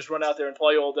 20s. You can't just run out there and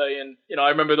play all day. And, I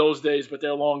remember those days, but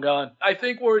they're long gone. I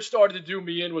think where it started to do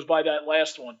me in was by that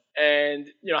last one. And,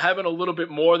 having a little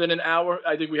bit more than an hour,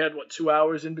 I think we had, 2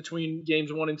 hours in between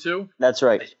games 1 and 2. That's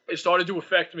right. It started to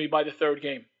affect me by the third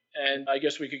game. And I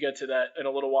guess we could get to that in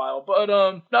a little while. But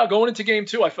no, going into game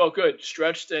 2, I felt good.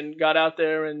 Stretched and got out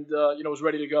there and, was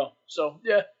ready to go. So,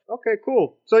 yeah. Okay,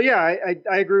 cool. So, yeah,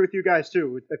 I agree with you guys,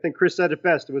 too. I think Chris said it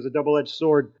best. It was a double-edged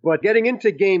sword. But getting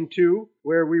into game 2,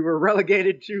 where we were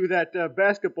relegated to that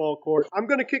basketball court, I'm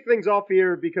going to kick things off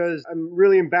here because I'm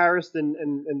really embarrassed,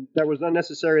 and that was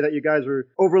unnecessary that you guys were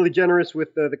overly generous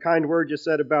with the kind word you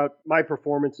said about my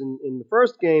performance in the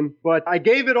first game. But I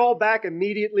gave it all back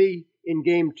immediately in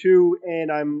game 2,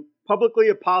 and I'm publicly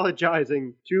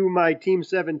apologizing to my Team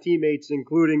 7 teammates,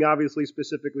 including obviously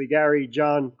specifically Gary,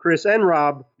 John, Chris, and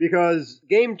Rob, because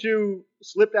game 2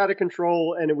 slipped out of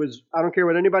control, and it was, I don't care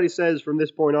what anybody says from this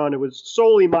point on, it was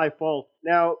solely my fault.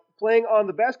 Now, playing on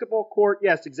the basketball court,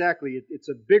 yes, exactly. It's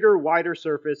a bigger, wider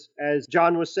surface. As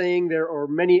John was saying, there are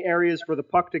many areas for the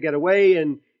puck to get away,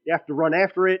 and you have to run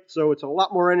after it, so it's a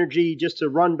lot more energy just to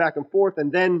run back and forth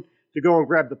and then to go and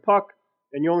grab the puck.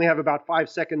 And you only have about 5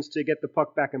 seconds to get the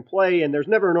puck back in play, and there's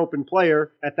never an open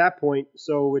player at that point.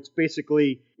 So it's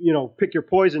basically, pick your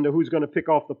poison to who's going to pick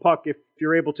off the puck if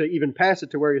you're able to even pass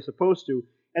it to where you're supposed to.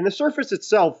 And the surface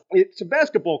itself, it's a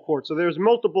basketball court, so there's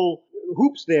multiple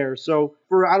hoops there. So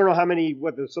for, I don't know how many,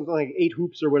 something like 8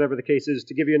 hoops or whatever the case is,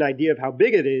 to give you an idea of how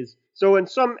big it is. So in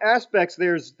some aspects,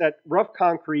 there's that rough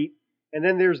concrete, and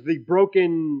then there's the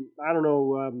broken,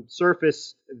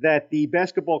 surface that the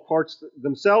basketball courts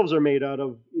themselves are made out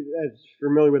of, as you're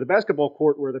familiar with a basketball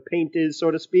court where the paint is,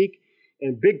 so to speak,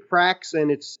 and big cracks,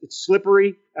 and it's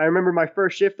slippery. I remember my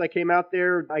first shift, I came out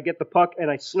there, I get the puck,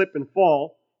 and I slip and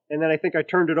fall, and then I think I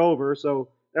turned it over, so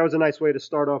that was a nice way to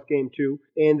start off game 2.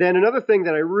 And then another thing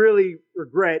that I really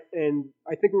regret, and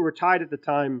I think we were tied at the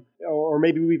time, or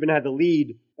maybe we even had the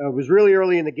lead, was really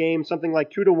early in the game, something like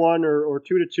 2-1 or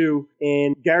 2-2.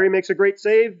 And Gary makes a great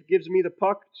save, gives me the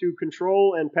puck to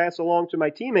control and pass along to my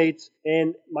teammates.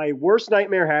 And my worst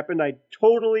nightmare happened. I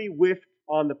totally whiffed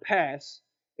on the pass.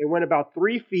 It went about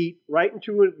 3 feet right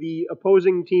into the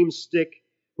opposing team's stick,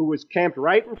 who was camped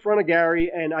right in front of Gary,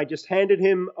 and I just handed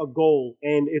him a goal.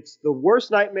 And it's the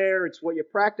worst nightmare. It's what you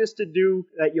practice to do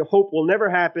that you hope will never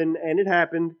happen, and it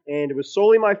happened, and it was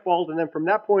solely my fault. And then from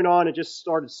that point on, it just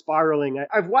started spiraling.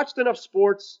 I've watched enough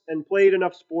sports and played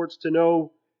enough sports to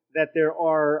know that there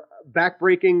are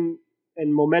backbreaking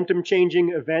and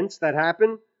momentum-changing events that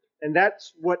happen, and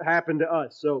that's what happened to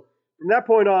us. So from that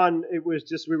point on, it was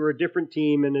just we were a different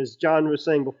team, and as John was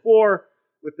saying before,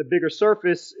 with the bigger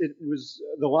surface, it was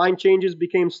the line changes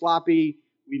became sloppy.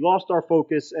 We lost our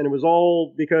focus, and it was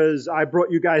all because I brought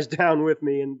you guys down with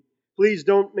me. And please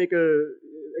don't make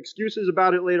excuses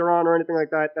about it later on or anything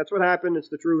like that. That's what happened. It's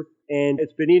the truth, and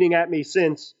it's been eating at me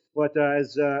since. But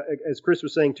as Chris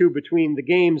was saying too, between the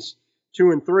games 2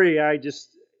 and 3, I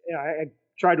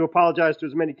tried to apologize to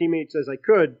as many teammates as I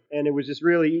could, and it was just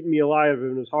really eating me alive,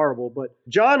 and it was horrible. But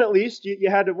John, at least you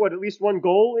had at least one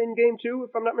goal in game 2,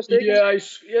 if I'm not mistaken.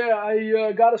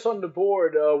 I got us on the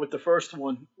board with the first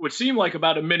one, which seemed like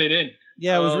about a minute in.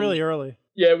 Yeah, it was really early.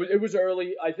 Yeah, it was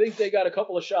early. I think they got a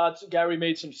couple of shots. Gary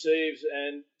made some saves,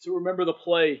 and to remember the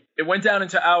play, it went down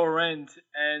into our end,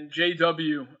 and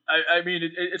JW. I mean,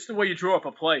 it's the way you draw up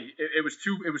a play. It was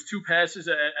two passes,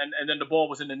 and then the ball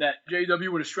was in the net.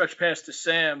 JW would have stretched past to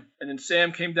Sam, and then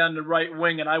Sam came down the right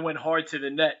wing, and I went hard to the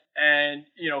net, and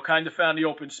kind of found the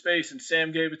open space, and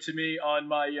Sam gave it to me on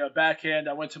my backhand.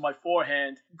 I went to my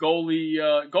forehand. Goalie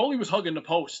was hugging the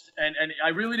post, and I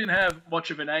really didn't have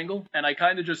much of an angle, and I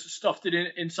kind of just stuffed it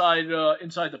inside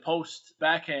the post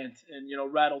backhand,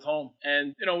 and rattled home,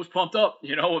 and it was pumped up.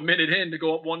 A minute in to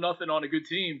go up 1-0 on a good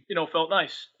team, felt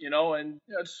nice. And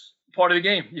that's part of the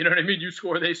game. You know what I mean? You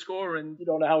score, they score, and you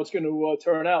don't know how it's going to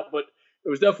turn out, but it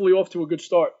was definitely off to a good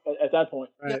start at that point.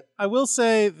 Right. Yeah, I will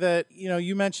say that,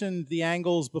 you mentioned the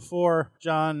angles before,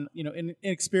 John,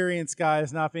 inexperienced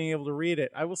guys not being able to read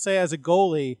it. I will say as a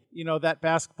goalie, that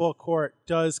basketball court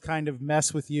does kind of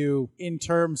mess with you in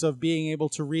terms of being able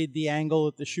to read the angle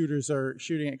that the shooters are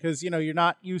shooting it. Because, you're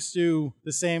not used to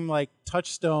the same like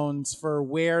touchstones for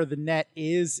where the net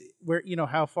is, where,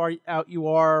 how far out you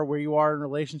are, where you are in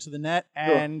relation to the net.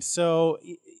 And so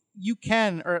you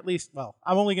can, or at least, well,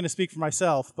 I'm only going to speak for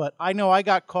myself, but I know I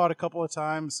got caught a couple of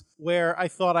times where I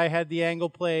thought I had the angle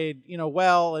played,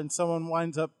 well, and someone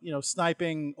winds up,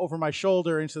 sniping over my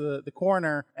shoulder into the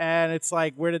corner. And it's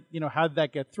like, how did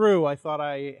that get through? I thought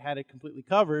I had it completely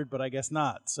covered, but I guess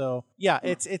not. So yeah,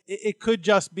 it could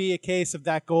just be a case of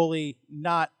that goalie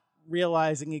not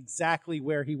realizing exactly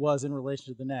where he was in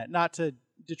relation to the net. Not to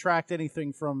detract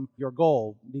anything from your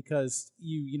goal, because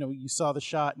you saw the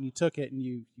shot and you took it and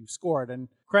you scored, and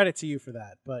credit to you for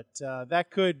that. But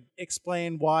that could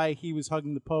explain why he was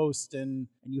hugging the post and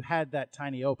you had that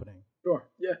tiny opening. Sure.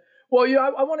 Yeah. Well, yeah,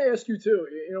 I want to ask you too.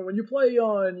 When you play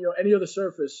on any other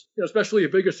surface, especially a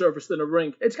bigger surface than a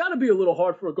rink, it's got to be a little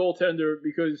hard for a goaltender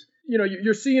because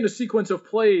you're seeing a sequence of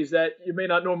plays that you may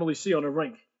not normally see on a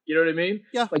rink. You know what I mean?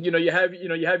 Yeah. Like you have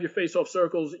your face-off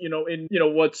circles. In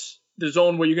what's the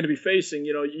zone where you're going to be facing,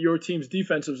 your team's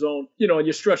defensive zone, and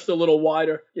you're stretched a little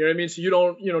wider, you know what I mean? So you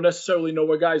don't, necessarily know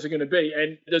where guys are going to be.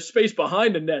 And the space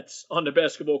behind the nets on the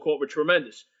basketball court were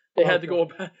tremendous. They had to go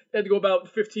about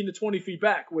 15 to 20 feet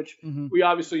back, which we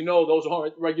obviously know those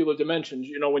aren't regular dimensions,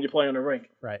 when you play on a rink.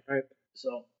 Right.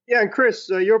 So. Yeah, and Chris,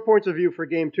 your points of view for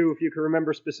game 2, if you can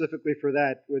remember specifically for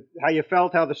that, with how you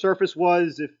felt, how the surface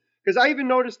was, because I even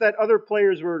noticed that other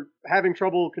players were having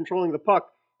trouble controlling the puck.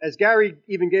 As Gary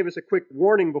even gave us a quick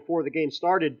warning before the game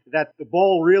started, that the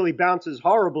ball really bounces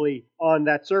horribly on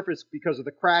that surface because of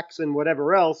the cracks and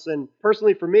whatever else. And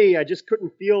personally for me, I just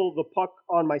couldn't feel the puck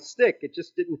on my stick. It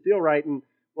just didn't feel right. And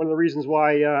one of the reasons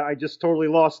why I just totally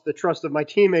lost the trust of my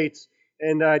teammates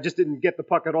and just didn't get the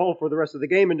puck at all for the rest of the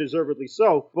game, and deservedly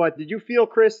so. But did you feel,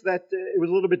 Chris, that it was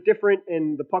a little bit different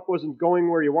and the puck wasn't going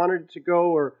where you wanted it to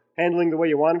go or handling the way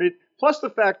you wanted it? Plus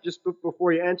the fact, just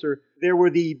before you answer, there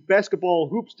were the basketball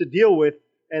hoops to deal with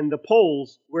and the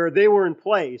poles where they were in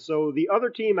play. So the other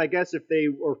team, I guess, if they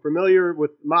were familiar with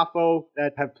Mafo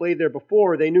that have played there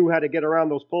before, they knew how to get around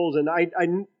those poles.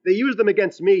 And they used them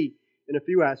against me in a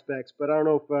few aspects, but I don't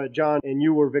know if John and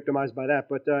you were victimized by that.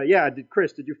 But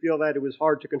Chris, did you feel that it was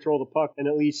hard to control the puck and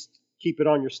at least keep it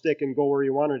on your stick and go where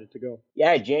you wanted it to go?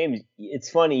 Yeah, James, it's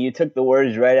funny. You took the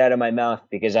words right out of my mouth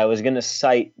because I was going to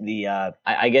cite the,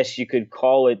 I guess you could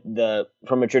call it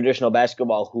from a traditional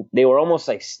basketball hoop. They were almost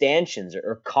like stanchions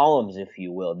or columns, if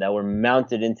you will, that were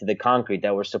mounted into the concrete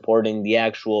that were supporting the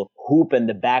actual hoop and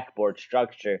the backboard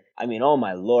structure. I mean, oh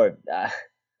my Lord.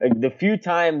 Like the few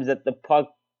times that the puck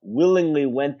willingly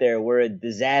went there were a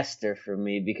disaster for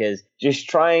me because just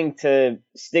trying to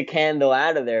stick handle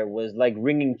out of there was like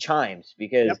ringing chimes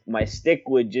because my stick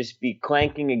would just be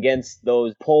clanking against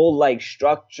those pole-like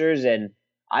structures and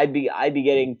I'd be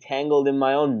getting tangled in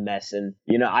my own mess. And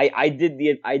I did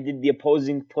the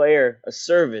opposing player a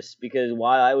service because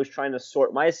while I was trying to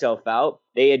sort myself out,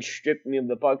 they had stripped me of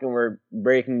the puck and were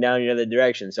breaking down the other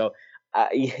direction. So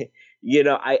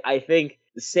I think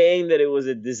saying that it was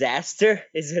a disaster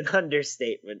is an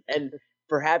understatement. And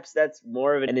perhaps that's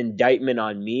more of an indictment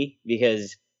on me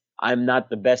because I'm not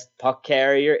the best puck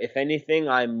carrier. If anything,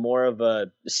 I'm more of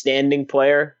a standing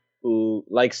player who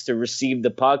likes to receive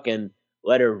the puck and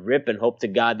let her rip and hope to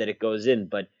God that it goes in.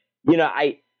 But,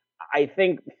 I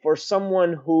think for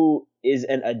someone who is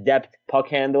an adept puck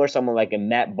handler, someone like a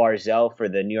Matt Barzal for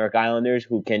the New York Islanders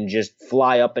who can just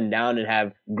fly up and down and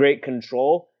have great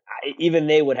control, even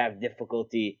they would have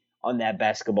difficulty on that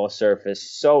basketball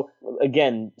surface. So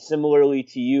again, similarly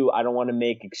to you, I don't want to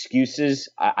make excuses.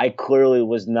 I clearly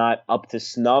was not up to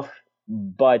snuff,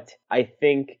 but I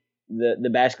think the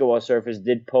basketball surface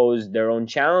did pose their own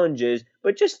challenges.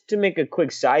 But just to make a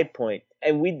quick side point,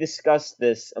 and we discussed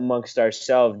this amongst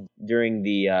ourselves during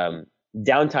the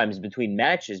downtimes between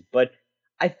matches, but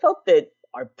I felt that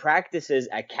our practices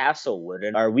at Castlewood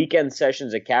and our weekend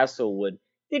sessions at Castlewood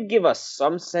did give us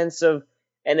some sense of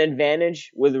an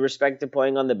advantage with respect to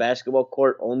playing on the basketball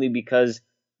court, only because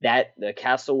that the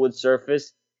Castlewood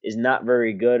surface is not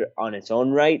very good on its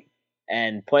own right,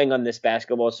 and playing on this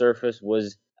basketball surface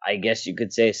was, I guess you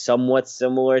could say, somewhat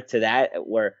similar to that,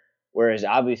 whereas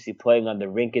obviously playing on the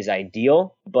rink is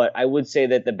ideal, but I would say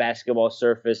that the basketball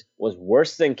surface was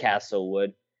worse than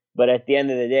Castlewood. But at the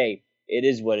end of the day, it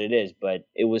is what it is. But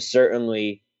it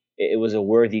was a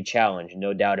worthy challenge,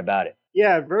 no doubt about it.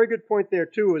 Yeah, very good point there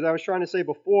too. As I was trying to say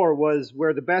before, was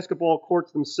where the basketball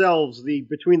courts themselves,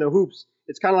 between the hoops,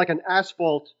 it's kind of like an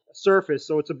asphalt surface,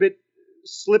 so it's a bit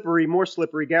slippery, more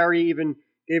slippery. Gary even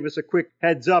gave us a quick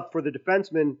heads up for the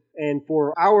defensemen and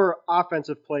for our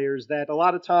offensive players that a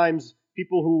lot of times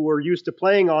people who were used to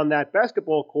playing on that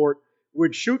basketball court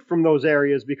would shoot from those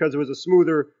areas because it was a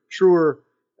smoother, truer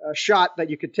shot that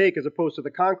you could take as opposed to the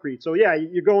concrete. So yeah,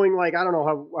 you're going like, I don't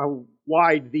know how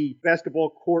wide the basketball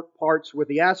court parts with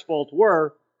the asphalt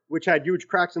were, which had huge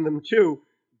cracks in them too.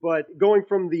 But going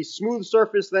from the smooth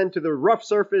surface then to the rough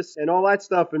surface and all that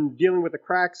stuff and dealing with the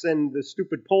cracks and the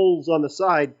stupid poles on the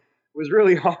side was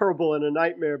really horrible and a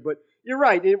nightmare. But you're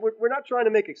right. We're not trying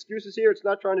to make excuses here. It's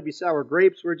not trying to be sour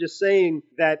grapes. We're just saying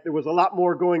that there was a lot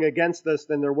more going against us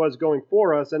than there was going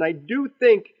for us. And I do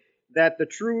think that the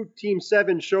true Team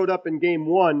 7 showed up in Game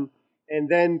 1. And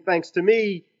then, thanks to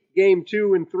me, Game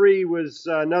 2 and 3 was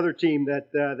another team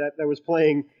that was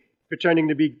playing, pretending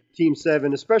to be Team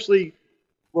 7, especially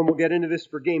when we'll get into this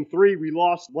for Game 3. We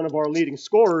lost one of our leading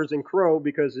scorers in Crow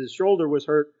because his shoulder was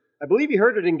hurt. I believe he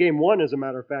hurt it in Game 1, as a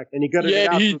matter of fact, and he got it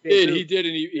out through Game 2. He did,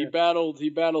 and he battled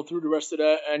through the rest of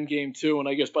that and Game 2, and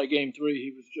I guess by Game 3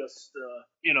 he was just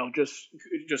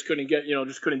couldn't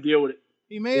couldn't deal with it.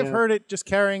 He may have heard it just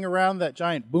carrying around that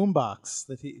giant boombox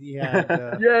that he had.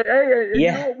 Hey, you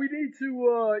know, we need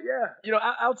to,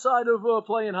 outside of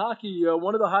playing hockey,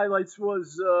 one of the highlights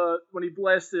was when he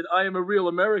blasted "I Am a Real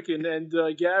American," and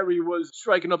Gary was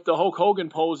striking up the Hulk Hogan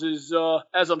poses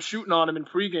as I'm shooting on him in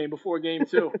pregame before Game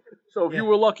 2. So if you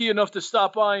were lucky enough to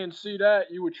stop by and see that,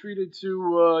 you were treated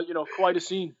to, quite a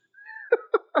scene.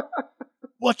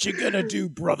 What you gonna do,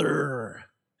 brother?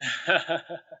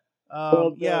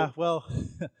 Well,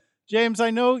 James, I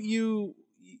know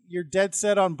you're dead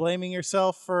set on blaming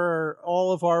yourself for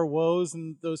all of our woes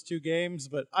in those two games,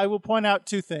 but I will point out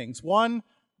two things. One,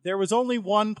 there was only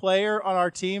one player on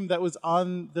our team that was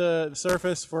on the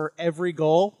surface for every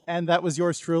goal, and that was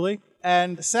yours truly.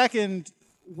 And second,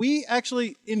 we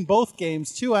actually, in both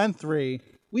games, 2 and 3,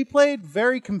 we played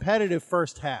very competitive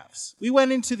first halves. We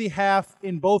went into the half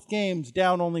in both games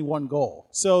down only 1 goal.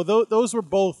 So those were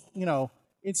both,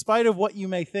 in spite of what you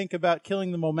may think about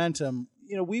killing the momentum,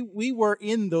 we were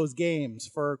in those games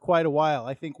for quite a while.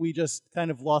 I think we just kind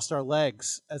of lost our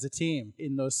legs as a team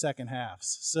in those second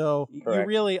halves. So you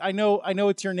really, I know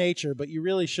it's your nature, but you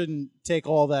really shouldn't take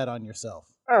all that on yourself.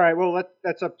 All right, well,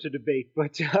 that's up to debate,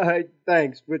 but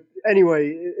thanks. But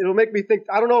anyway, it'll make me think.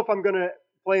 I don't know if I'm going to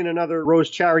play in another Rose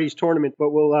Charities tournament, but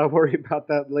we'll worry about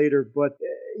that later. But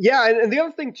yeah, and the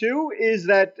other thing, too, is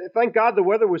that thank God the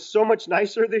weather was so much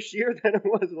nicer this year than it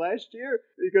was last year,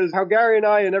 because how Gary and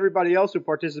I and everybody else who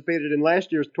participated in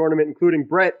last year's tournament, including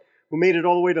Brett, who made it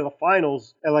all the way to the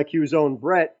finals, LIQ's own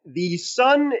Brett, the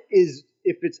sun is,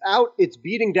 if it's out, it's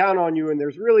beating down on you, and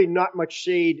there's really not much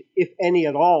shade, if any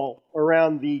at all,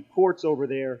 around the courts over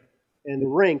there and the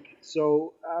rink.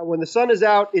 So when the sun is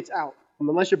out, it's out.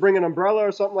 Unless you bring an umbrella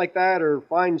or something like that or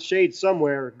find shade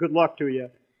somewhere, good luck to you.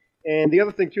 And the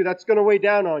other thing, too, that's going to weigh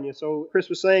down on you. So Chris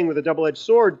was saying with a double-edged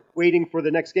sword, waiting for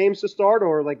the next games to start,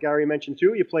 or like Gary mentioned,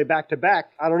 too, you play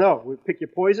back-to-back. I don't know, we pick your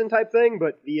poison type thing,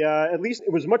 but at least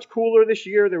it was much cooler this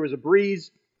year. There was a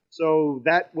breeze, so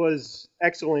that was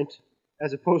excellent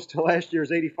as opposed to last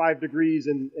year's 85 degrees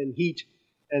and heat.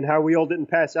 And how we all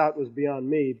didn't pass out was beyond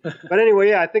me. But anyway,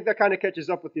 yeah, I think that kind of catches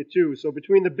up with you, too. So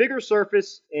between the bigger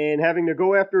surface and having to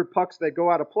go after pucks that go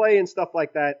out of play and stuff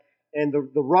like that, and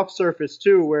the rough surface,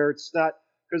 too, where it's not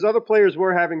 – because other players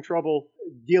were having trouble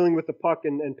dealing with the puck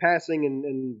and passing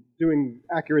and doing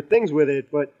accurate things with it.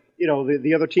 But,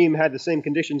 the other team had the same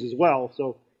conditions as well.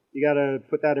 So you got to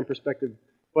put that in perspective.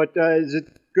 But is it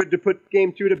good to put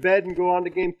Game 2 to bed and go on to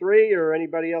Game 3, or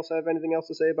anybody else have anything else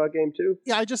to say about Game 2?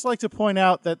 Yeah, I'd just like to point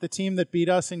out that the team that beat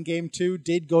us in Game 2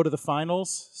 did go to the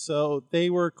finals, so they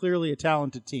were clearly a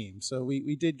talented team. So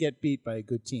we did get beat by a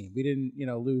good team. We didn't,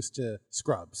 lose to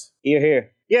scrubs.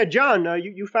 Here. Yeah, John,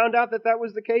 you found out that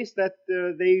was the case, that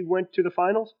they went to the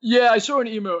finals? Yeah, I saw an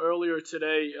email earlier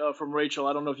today from Rachel.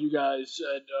 I don't know if you guys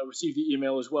had received the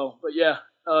email as well. But yeah,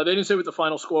 they didn't say what the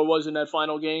final score was in that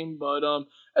final game, but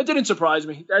it didn't surprise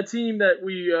me. That team that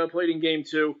we played in Game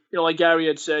 2, like Gary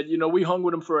had said, we hung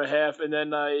with them for a half, and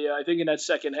then I think in that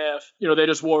second half, they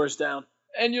just wore us down.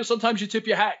 And sometimes you tip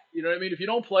your hat. You know what I mean? If you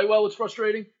don't play well, it's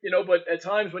frustrating. But at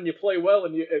times when you play well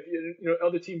and if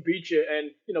other team beats you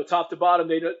and top to bottom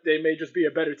they may just be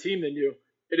a better team than you,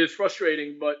 it is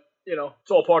frustrating. But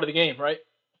it's all part of the game, right?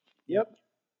 Yep.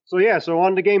 So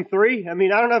on to Game 3. I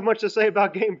mean, I don't have much to say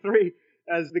about Game 3,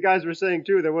 as the guys were saying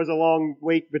too. There was a long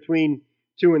wait between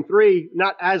 2 and 3,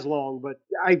 not as long, but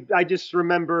I just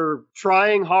remember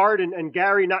trying hard and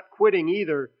Gary not quitting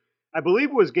either. I believe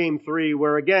it was Game 3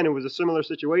 where, again, it was a similar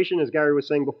situation as Gary was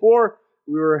saying before.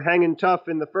 We were hanging tough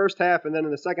in the first half, and then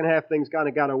in the second half, things kind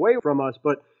of got away from us.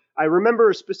 But I remember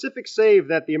a specific save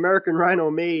that the American Rhino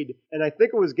made, and I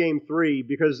think it was Game 3,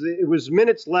 because it was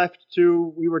minutes left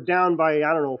to, we were down by,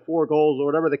 4 goals or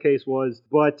whatever the case was.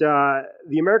 But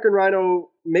the American Rhino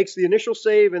makes the initial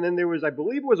save, and then there was, I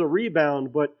believe it was a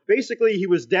rebound, but basically he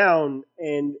was down,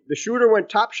 and the shooter went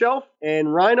top shelf,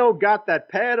 and Rhino got that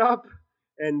pad up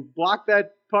and blocked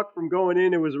that puck from going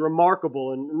in. It was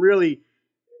remarkable and really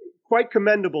quite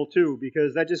commendable too,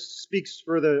 because that just speaks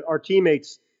for our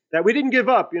teammates that we didn't give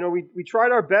up. We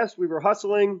tried our best. We were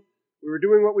hustling. We were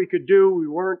doing what we could do. We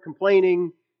weren't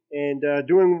complaining and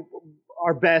doing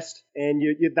our best. And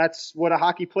that's what a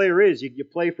hockey player is. You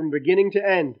play from beginning to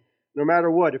end, no matter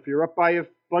what. If you're up by a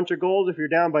bunch of goals, if you're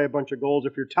down by a bunch of goals,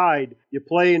 if you're tied, you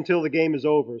play until the game is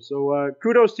over. So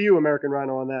kudos to you, American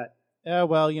Rhino, on that. Yeah,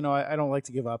 well, I don't like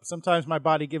to give up. Sometimes my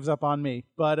body gives up on me,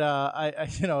 but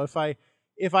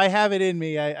if I have it in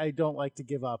me, I don't like to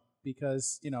give up,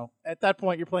 because at that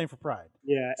point you're playing for pride.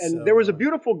 Yeah, and there was a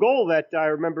beautiful goal that I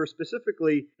remember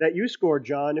specifically that you scored,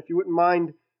 John. If you wouldn't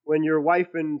mind, when your wife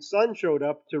and son showed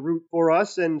up to root for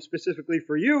us and specifically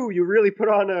for you, you really put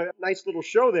on a nice little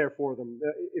show there for them.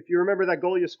 If you remember that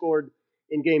goal you scored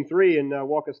in Game 3, and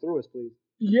walk us through it, please.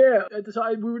 Yeah, at the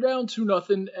time we were down 2-0,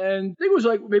 and I think it was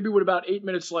like maybe with about 8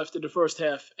 minutes left in the first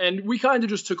half, and we kind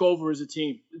of just took over as a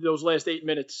team those last 8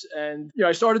 minutes. And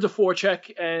I started to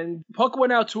forecheck, and puck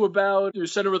went out to about the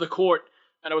center of the court,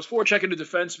 and I was forechecking the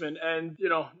defenseman, and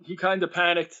he kind of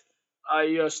panicked. I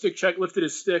lifted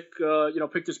his stick,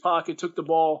 picked his pocket, took the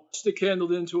ball, stick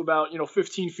handled into about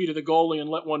 15 feet of the goalie, and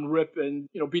let one rip, and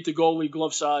beat the goalie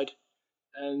glove side,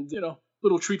 and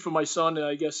little treat for my son,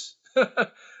 I guess.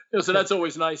 So that's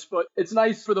always nice. But it's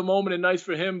nice for the moment and nice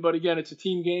for him. But again, it's a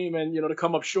team game, and to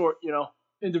come up short,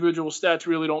 individual stats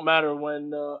really don't matter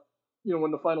when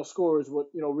when the final score is what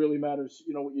really matters.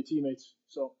 With your teammates.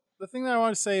 So the thing that I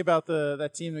want to say about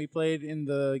that team that we played in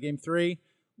the Game 3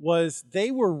 was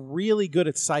they were really good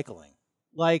at cycling.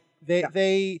 Like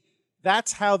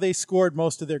that's how they scored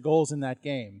most of their goals in that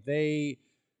game. They.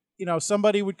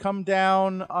 Somebody would come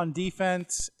down on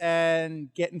defense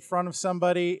and get in front of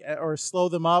somebody or slow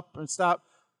them up and stop.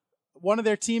 One of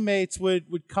their teammates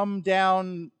would come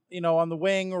down, on the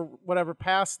wing or whatever,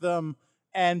 past them,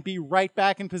 and be right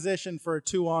back in position for a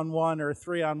 2-on-1 or a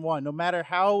 3-on-1. No matter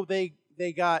how they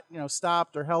got,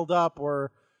 stopped or held up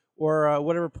or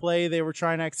whatever play they were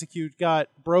trying to execute got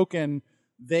broken,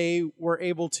 they were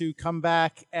able to come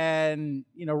back and,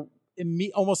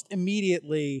 almost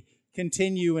immediately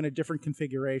continue in a different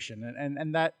configuration,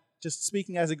 and that, just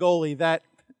speaking as a goalie, that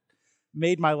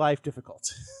made my life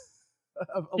difficult.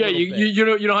 You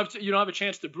don't have a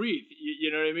chance to breathe.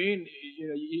 You know what I mean?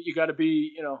 You got to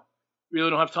be really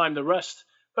don't have time to rest.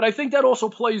 But I think that also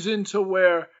plays into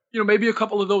where maybe a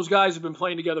couple of those guys have been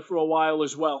playing together for a while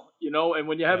as well. And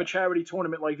when you have a charity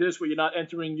tournament like this where you're not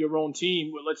entering your own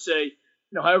team with, let's say,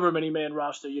 however many man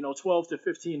roster, 12 to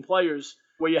 15 players,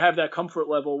 where you have that comfort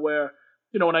level where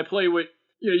when I play with,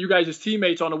 you guys as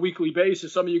teammates on a weekly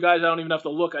basis, some of you guys, I don't even have to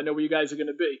look. I know where you guys are going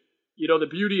to be. The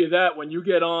beauty of that, when you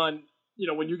get on,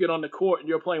 when you get on the court and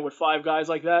you're playing with 5 guys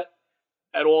like that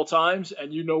at all times,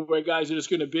 and where guys are just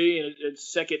going to be, and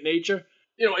it's second nature,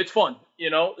 it's fun,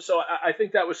 So I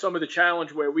think that was some of the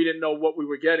challenge where we didn't know what we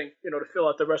were getting, to fill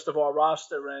out the rest of our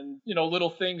roster, and, little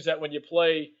things that when you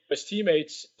play as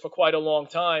teammates for quite a long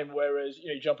time, whereas,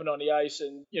 you're jumping on the ice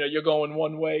and, you're going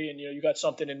one way and, you got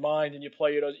something in mind and you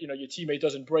play it, your teammate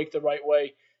doesn't break the right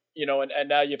way. and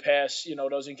now your pass,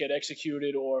 doesn't get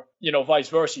executed, or, vice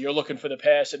versa. You're looking for the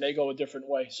pass and they go a different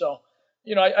way. So,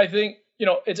 I think,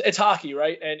 it's hockey,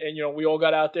 right? And we all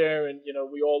got out there and,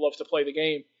 we all love to play the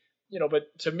game, but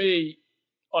to me,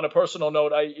 on a personal note,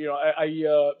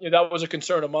 that was a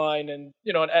concern of mine, and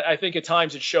and I think at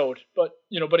times it showed. But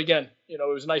again, it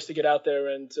was nice to get out there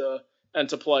and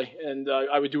to play, and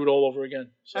I would do it all over again.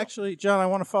 So. Actually, John, I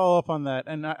want to follow up on that,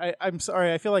 and I'm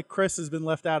sorry, I feel like Chris has been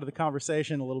left out of the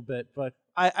conversation a little bit, but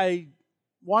I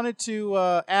wanted to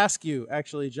ask you,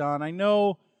 actually, John. I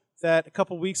know that a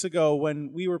couple weeks ago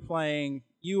when we were playing,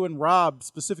 you and Rob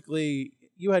specifically,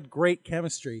 you had great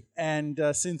chemistry, and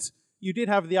since you did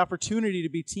have the opportunity to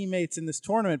be teammates in this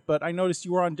tournament, but I noticed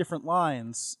you were on different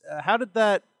lines. How did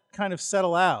that kind of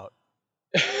settle out?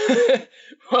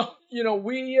 Well,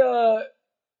 we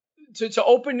to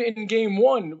open in game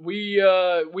one, we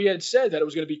had said that it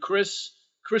was going to be Chris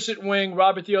at wing,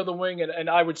 Rob at the other wing, and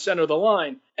I would center the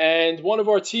line. And one of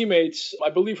our teammates, I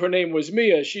believe her name was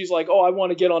Mia, she's like, "Oh, I want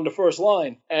to get on the first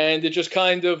line." And it just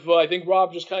kind of, I think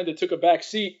Rob just kind of took a back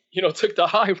seat, took the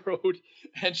high road,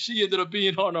 and she ended up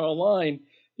being on our line,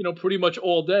 pretty much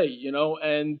all day,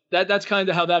 and that's kind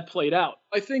of how that played out.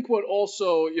 I think what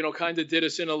also, kind of did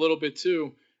us in a little bit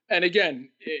too. And again,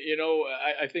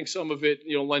 I think some of it,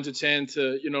 lends its hand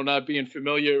to, not being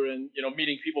familiar and,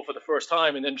 meeting people for the first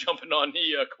time and then jumping on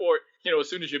the court, as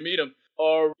soon as you meet them,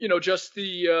 or, just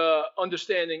the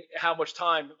understanding how much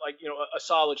time, like, a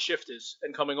solid shift is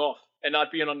and coming off and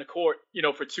not being on the court,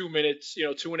 for 2 minutes,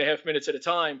 2.5 minutes at a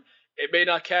time. It may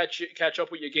not catch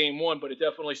up with your game one, but it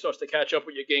definitely starts to catch up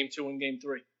with your game two and game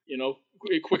three.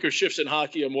 Quicker shifts in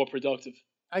hockey are more productive.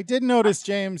 I did notice,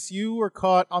 James, you were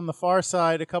caught on the far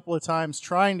side a couple of times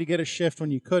trying to get a shift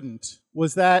when you couldn't.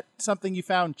 Was that something you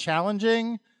found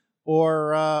challenging,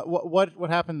 or what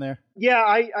happened there? Yeah,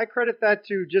 I credit that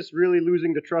to just really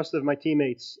losing the trust of my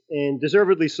teammates, and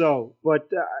deservedly so. But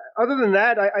other than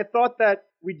that, I thought that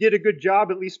we did a good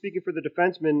job, at least speaking for the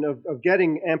defensemen, of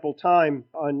getting ample time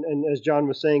on, and as John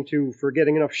was saying too, for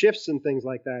getting enough shifts and things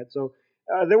like that. So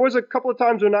there was a couple of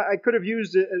times when I could have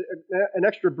used an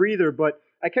extra breather, but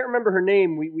I can't remember her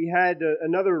name. We had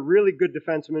another really good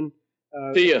defenseman,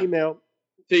 Tia. female.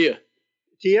 Tia,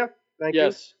 Thank you.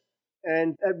 yes.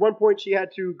 And at one point she had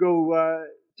to go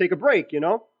take a break,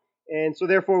 and so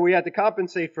therefore we had to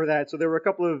compensate for that. So there were a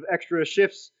couple of extra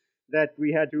shifts that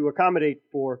we had to accommodate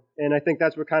for, and I think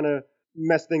that's what kind of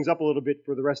messed things up a little bit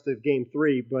for the rest of game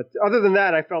three. But other than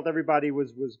that, I felt everybody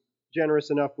was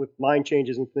generous enough with line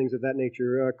changes and things of that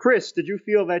nature. Chris, did you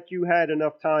feel that you had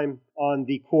enough time on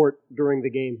the court during the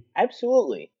game?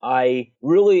 Absolutely. I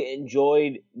really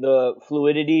enjoyed the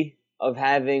fluidity of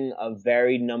having a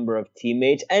varied number of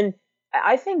teammates. And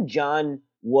I think John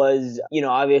was,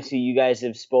 obviously you guys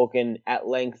have spoken at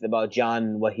length about John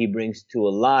and what he brings to a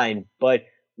line. But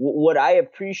what I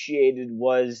appreciated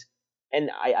was,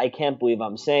 and I can't believe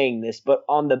I'm saying this, but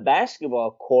on the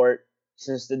basketball court,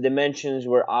 since the dimensions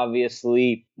were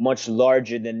obviously much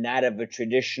larger than that of a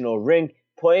traditional rink,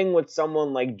 playing with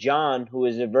someone like John, who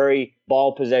is a very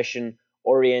ball possession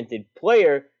oriented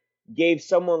player, gave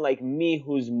someone like me,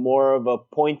 who's more of a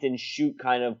point and shoot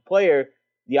kind of player,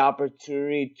 the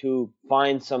opportunity to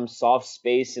find some soft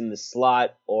space in the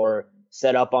slot or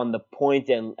set up on the point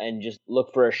and just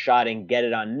look for a shot and get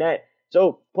it on net.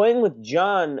 So playing with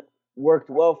John worked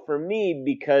well for me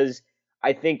because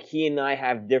I think he and I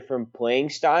have different playing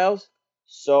styles.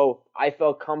 So I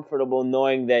felt comfortable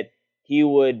knowing that he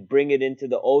would bring it into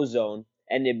the O-zone,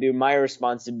 and it'd be my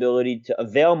responsibility to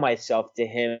avail myself to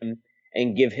him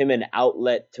and give him an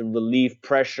outlet to relieve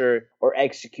pressure or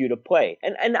execute a play.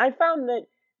 And I found that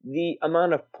the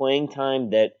amount of playing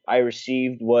time that I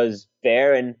received was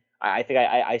fair, and I think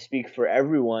I speak for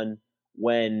everyone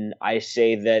when I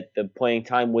say that the playing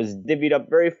time was divvied up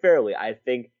very fairly. I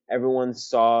think everyone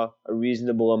saw a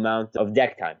reasonable amount of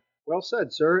deck time. Well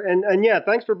said, sir. And yeah,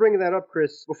 thanks for bringing that up,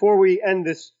 Chris. Before we end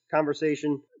this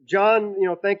conversation, John,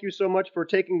 thank you so much for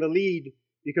taking the lead,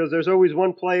 because there's always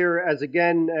one player, as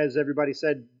everybody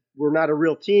said, we're not a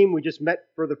real team. We just met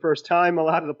for the first time, a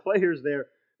lot of the players there.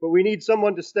 But we need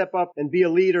someone to step up and be a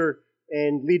leader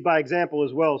and lead by example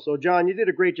as well. So, John, you did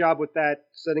a great job with that,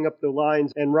 setting up the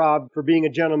lines, and Rob for being a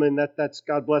gentleman. That's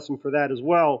God bless him for that as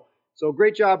well. So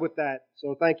great job with that.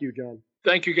 So thank you, John.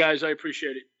 Thank you, guys. I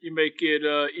appreciate it. You make it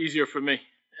easier for me.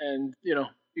 And,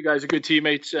 you guys are good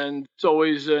teammates, and it's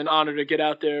always an honor to get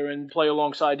out there and play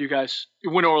alongside you guys.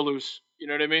 You win or lose. You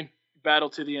know what I mean? Battle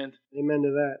to the end. Amen to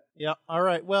that. Yeah. All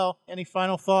right. Well, any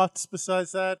final thoughts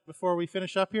besides that before we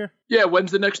finish up here? Yeah.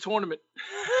 When's the next tournament?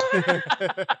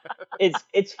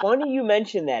 It's funny you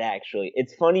mention that, actually.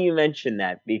 It's funny you mention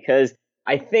that because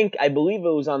I believe it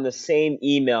was on the same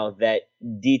email that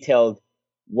detailed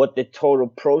what the total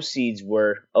proceeds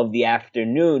were of the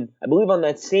afternoon. I believe on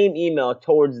that same email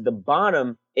towards the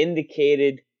bottom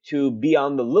indicated to be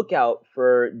on the lookout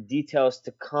for details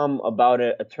to come about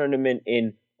a tournament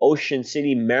in Ocean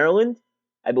City, Maryland.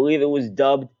 I believe it was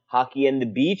dubbed Hockey and the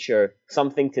Beach or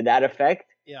something to that effect.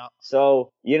 Yeah.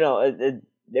 So,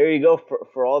 there you go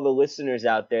for all the listeners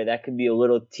out there. That could be a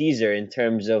little teaser in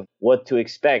terms of what to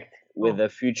expect with the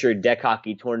future deck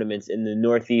hockey tournaments in the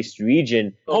Northeast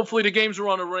region. Hopefully the games are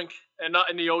on a rink and not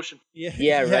in the ocean. Yeah,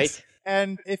 Yes. right.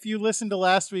 And if you listened to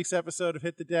last week's episode of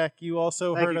Hit the Deck, you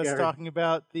also heard us talking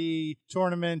about the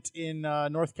tournament in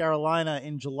North Carolina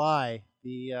in July.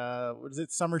 The, what is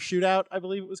it, Summer Shootout, I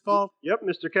believe it was called? Yep,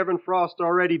 Mr. Kevin Frost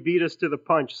already beat us to the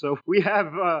punch, so we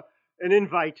have an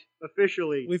invite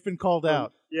officially. We've been called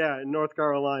out. Yeah, in North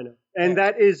Carolina. And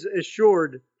that is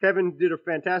assured. Kevin did a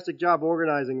fantastic job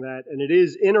organizing that, and it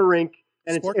is in a rink,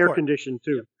 and Sport it's air court. Conditioned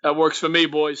too. That works for me,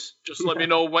 boys. Just let me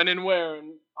know when and where,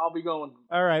 and I'll be going.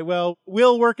 All right, well,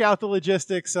 we'll work out the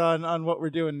logistics on what we're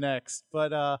doing next.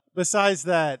 But besides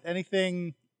that,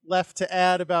 anything left to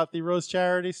add about the Rose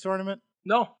Charities tournament?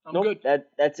 No, I'm good.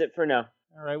 That's it for now.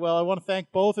 All right, well, I want to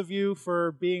thank both of you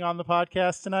for being on the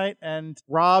podcast tonight, and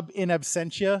Rob in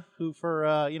absentia, who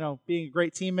for being a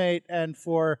great teammate and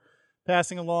for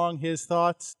passing along his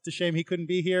thoughts. It's a shame he couldn't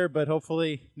be here, but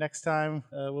hopefully next time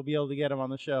we'll be able to get him on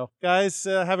the show. Guys,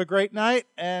 have a great night,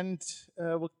 and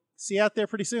we'll see you out there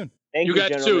pretty soon. Thank you, You guys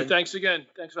gentlemen. too. Thanks again.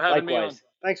 Thanks for having me on. Likewise.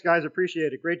 Thanks, guys.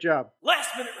 Appreciate it. Great job.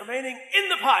 Last minute remaining in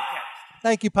the podcast.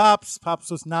 Thank you, Pops.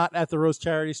 Pops was not at the Rose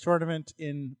Charities tournament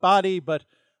in body, but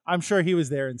I'm sure he was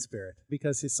there in spirit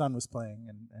because his son was playing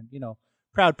and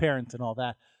proud parent and all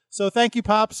that. So thank you,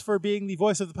 Pops, for being the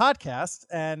voice of the podcast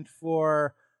and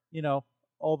for,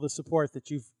 all the support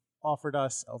that you've offered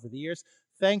us over the years.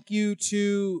 Thank you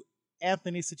to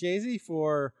Anthony Sajazi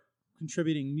for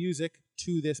contributing music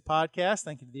to this podcast.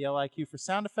 Thank you to the LIQ for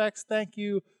sound effects. Thank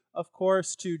you, of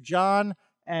course, to John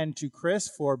and to Chris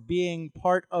for being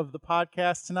part of the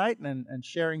podcast tonight and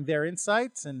sharing their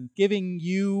insights and giving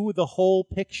you the whole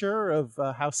picture of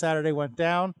how Saturday went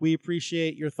down. We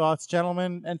appreciate your thoughts,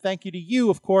 gentlemen. And thank you to you,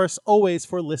 of course, always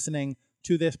for listening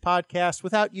to this podcast.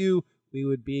 Without you, we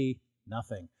would be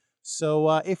nothing. So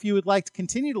if you would like to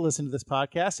continue to listen to this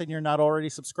podcast and you're not already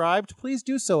subscribed, please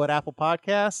do so at Apple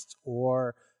Podcasts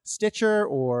or Stitcher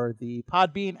or the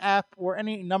Podbean app or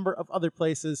any number of other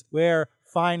places where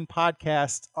fine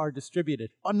podcasts are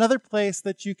distributed. Another place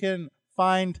that you can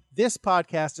find this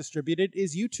podcast distributed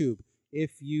is YouTube.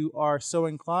 If you are so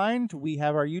inclined, we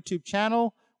have our YouTube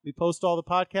channel. We post all the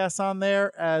podcasts on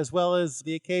there, as well as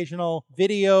the occasional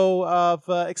video of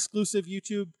exclusive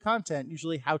YouTube content,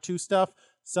 usually how-to stuff.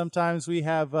 Sometimes we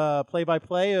have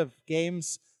play-by-play of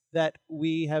games that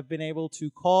we have been able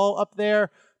to call up there.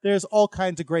 There's all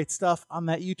kinds of great stuff on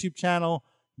that YouTube channel.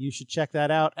 You should check that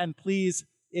out. And please,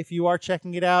 if you are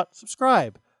checking it out,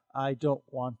 subscribe. I don't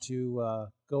want to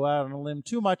go out on a limb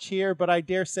too much here, but I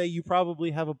dare say you probably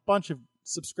have a bunch of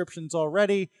subscriptions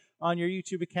already on your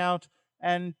YouTube account.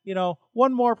 And,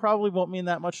 one more probably won't mean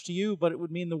that much to you, but it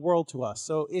would mean the world to us.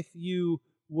 So if you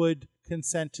would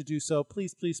consent to do so,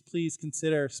 please, please, please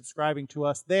consider subscribing to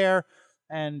us there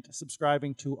and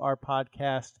subscribing to our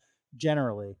podcast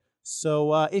generally.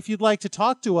 So if you'd like to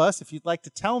talk to us, if you'd like to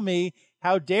tell me,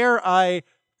 how dare I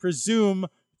presume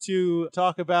to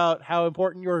talk about how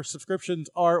important your subscriptions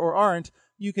are or aren't,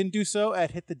 you can do so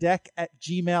at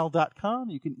hitthedeck@gmail.com.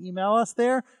 You can email us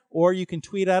there, or you can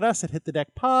tweet at us at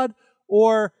hitthedeckpod.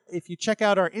 Or if you check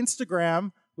out our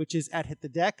Instagram, which is at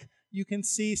hitthedeck, you can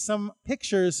see some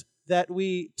pictures that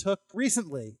we took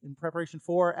recently in preparation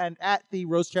for and at the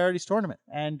Rose Charities tournament.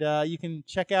 And you can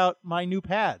check out my new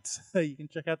pads. You can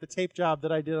check out the tape job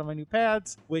that I did on my new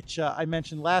pads, which I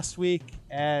mentioned last week,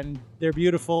 and they're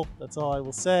beautiful. That's all I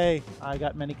will say. I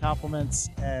got many compliments,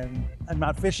 and I'm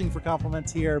not fishing for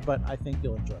compliments here, but I think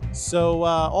you'll enjoy it. So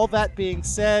all that being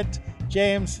said,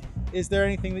 James, is there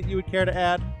anything that you would care to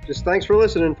add? Just thanks for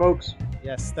listening, folks.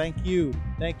 Yes, thank you.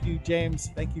 Thank you, James.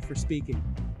 Thank you for speaking.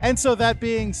 And so that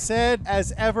being said,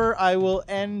 as ever, I will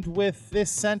end with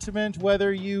this sentiment.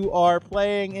 Whether you are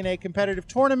playing in a competitive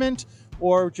tournament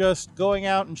or just going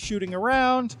out and shooting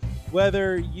around,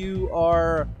 whether you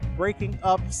are breaking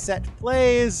up set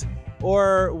plays,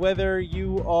 or whether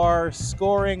you are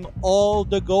scoring all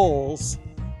the goals,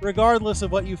 regardless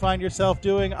of what you find yourself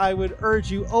doing, I would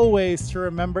urge you always to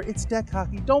remember it's deck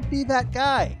hockey. Don't be that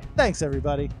guy. Thanks,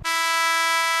 everybody.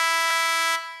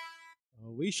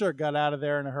 We sure got out of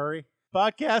there in a hurry.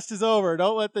 Podcast is over.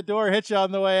 Don't let the door hit you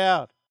on the way out.